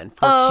 7 for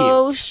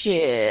Oh cute.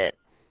 shit.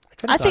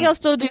 Could've I think gone- I'll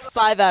still do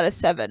 5 out of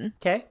 7.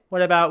 Okay,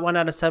 what about 1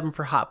 out of 7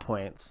 for hot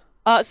points?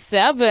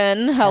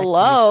 7.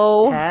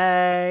 Hello.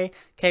 Hey.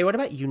 Okay, what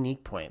about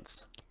unique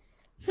points?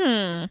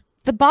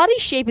 The body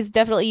shape is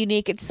definitely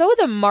unique. It's so are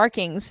the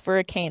markings for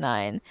a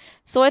canine.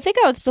 So I think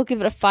I would still give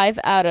it a 5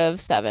 out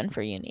of 7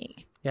 for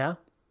unique. Yeah?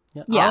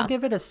 Yeah. I'll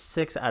give it a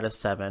 6 out of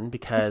 7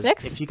 because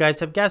 6? if you guys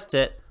have guessed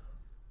it,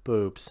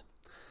 boobs.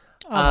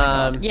 Oh my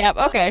God. Yep,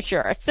 okay,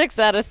 sure. 6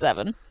 out of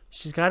 7.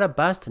 She's got a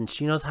bust and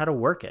she knows how to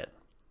work it.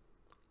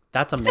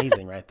 That's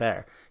amazing right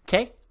there.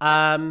 Okay.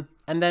 And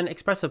then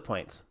expressive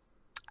points.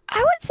 I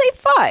would say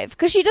 5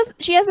 because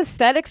she has a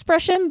set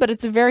expression, but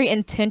it's a very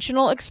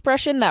intentional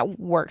expression that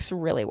works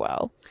really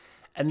well.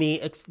 And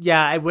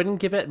yeah, I wouldn't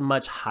give it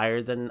much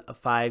higher than a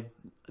 5.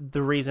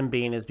 The reason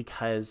being is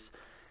because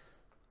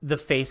the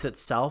face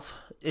itself,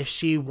 if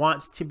she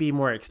wants to be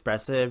more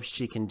expressive,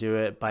 she can do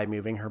it by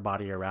moving her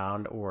body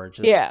around or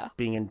just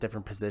being in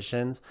different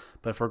positions.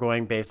 But if we're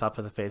going based off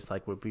of the face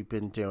like what we've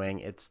been doing,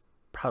 it's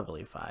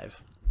probably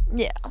 5.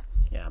 Yeah.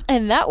 Yeah.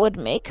 And that would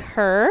make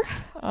her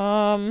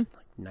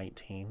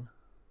 19,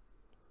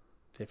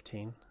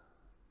 15,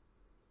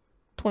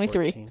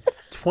 23. 14,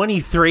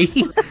 23.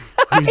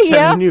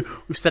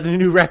 We've set a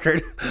new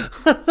record.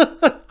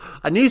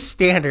 A new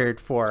standard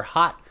for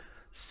hot,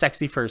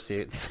 sexy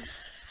fursuits.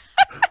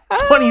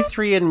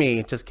 23 and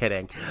me. Just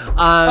kidding.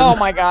 Oh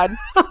my God.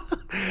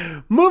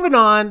 Moving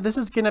on. This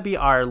is going to be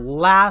our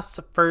last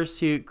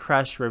fursuit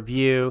crush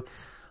review.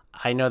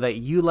 I know that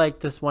you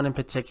like this one in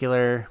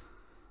particular.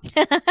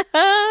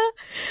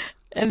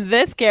 And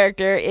this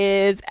character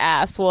is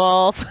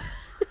Asswolf.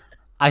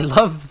 I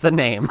love the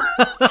name.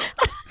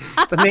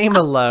 The name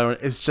alone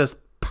is just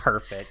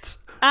perfect.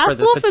 For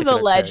this Asswolf is a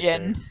particular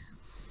legend. character.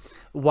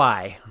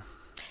 Why?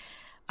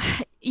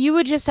 You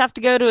would just have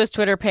to go to his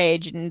Twitter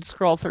page and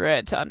scroll through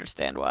it to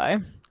understand why.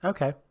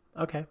 Okay.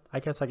 I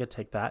guess I could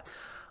take that.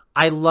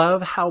 I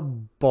love how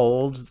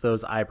bold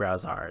those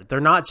eyebrows are. They're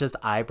not just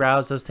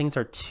eyebrows. Those things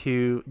are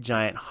 2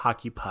 giant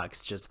hockey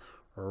pucks just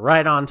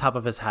right on top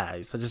of his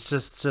head. So it's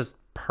just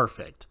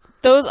perfect.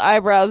 Those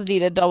eyebrows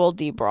need a double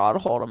D bra to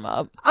hold them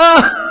up.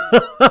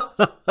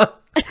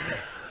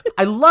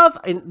 I love,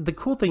 and the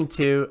cool thing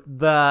too,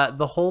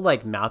 the whole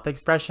like mouth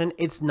expression.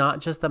 It's not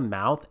just the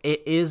mouth;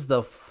 it is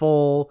the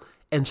full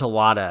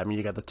enchilada. I mean,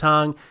 you got the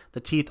tongue, the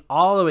teeth,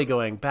 all the way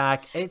going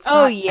back. It's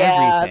got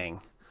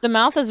everything. The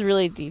mouth is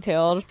really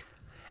detailed.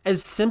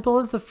 As simple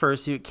as the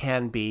fursuit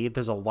can be,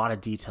 there's a lot of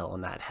detail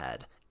in that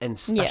head, and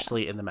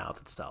especially in the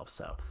mouth itself.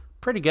 So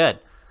pretty good.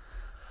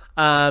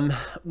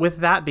 With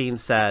that being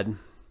said,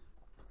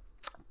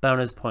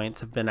 bonus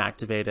points have been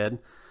activated.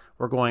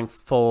 We're going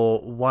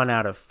full 1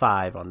 out of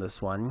 5 on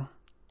this one.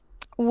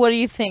 What do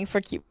you think for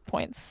cute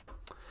points?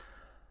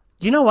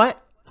 You know what?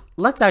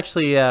 Let's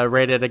actually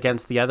rate it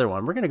against the other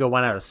one. We're going to go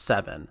 1 out of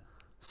 7.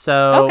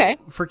 So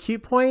for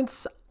cute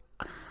points,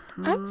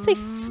 I would say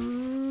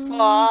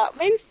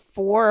maybe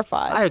 4 or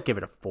 5. I would give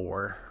it a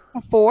 4.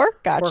 A 4?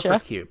 Gotcha. 4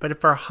 for cute.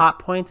 But for hot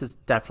points, it's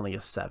definitely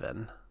a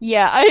 7.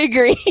 Yeah, I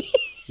agree.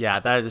 Yeah,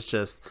 that is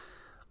just,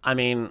 I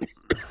mean,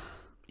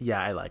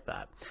 yeah, I like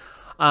that.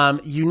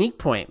 Unique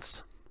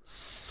points,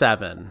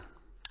 7.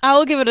 I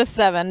will give it a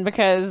 7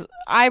 because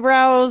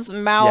eyebrows,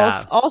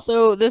 mouth,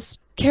 also this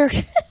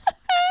character.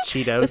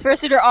 Cheetos. This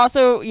fursuiter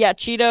also,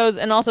 Cheetos,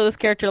 and also this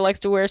character likes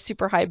to wear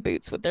super high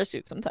boots with their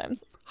suit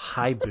sometimes.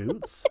 High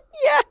boots?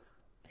 Yeah.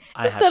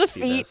 I have to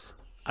see this.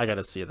 I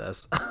gotta see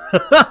this.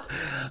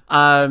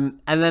 And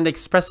then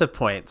expressive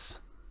points.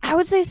 I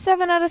would say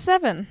 7 out of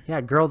 7. Yeah,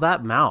 girl,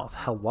 that mouth.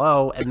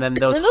 Hello. And then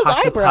those,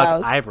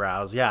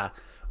 eyebrows. Yeah.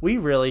 We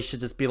really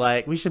should just be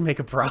like, we should make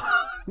a bra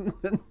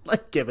and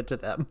like give it to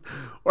them.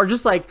 Or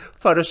just like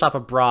Photoshop a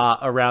bra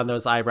around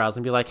those eyebrows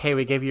and be like, hey,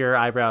 we gave your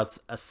eyebrows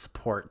a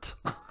support.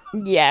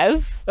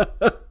 Yes.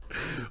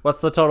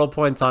 What's the total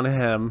points on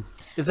him?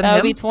 Is it that him?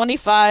 would be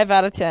 25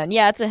 out of 10.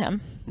 Yeah, it's a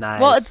him.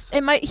 Nice. Well,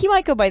 he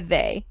might go by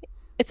they.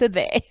 It's a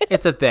they.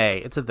 It's a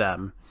they. It's a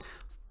them.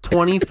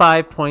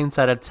 25 points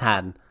out of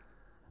 10.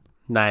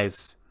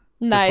 Nice.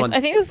 Nice. I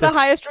think this is the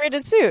highest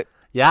rated suit.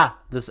 Yeah,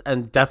 this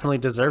and definitely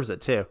deserves it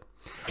too.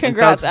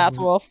 Congrats,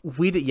 Asswolf.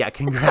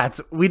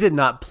 Congrats. We did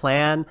not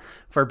plan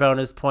for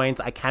bonus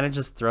points. I kind of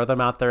just throw them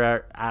out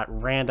there at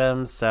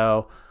random.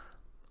 So,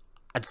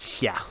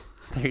 yeah,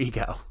 there you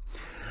go.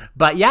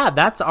 But yeah,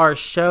 that's our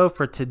show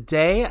for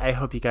today. I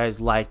hope you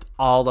guys liked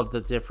all of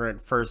the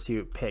different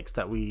fursuit picks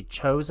that we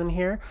chose in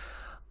here.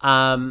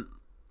 Um,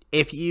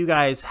 if you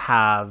guys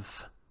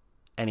have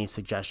any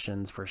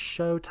suggestions for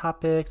show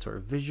topics or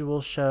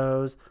visual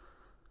shows,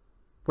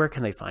 where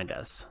can they find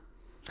us?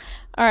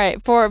 All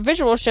right, for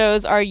visual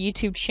shows, our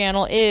YouTube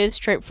channel is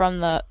Straight from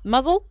the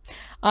Muzzle.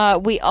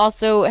 We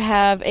also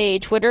have a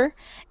Twitter,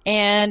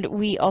 and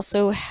we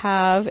also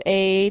have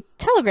a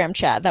Telegram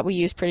chat that we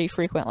use pretty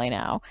frequently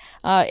now.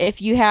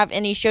 If you have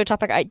any show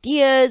topic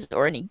ideas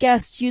or any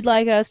guests you'd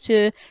like us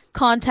to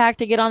contact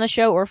to get on the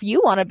show, or if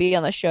you want to be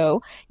on the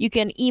show, you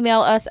can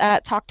email us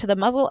at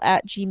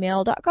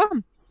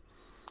talktothemuzzle@gmail.com.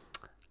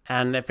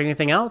 And if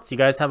anything else, you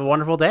guys have a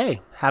wonderful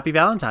day. Happy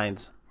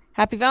Valentine's.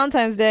 Happy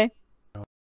Valentine's Day.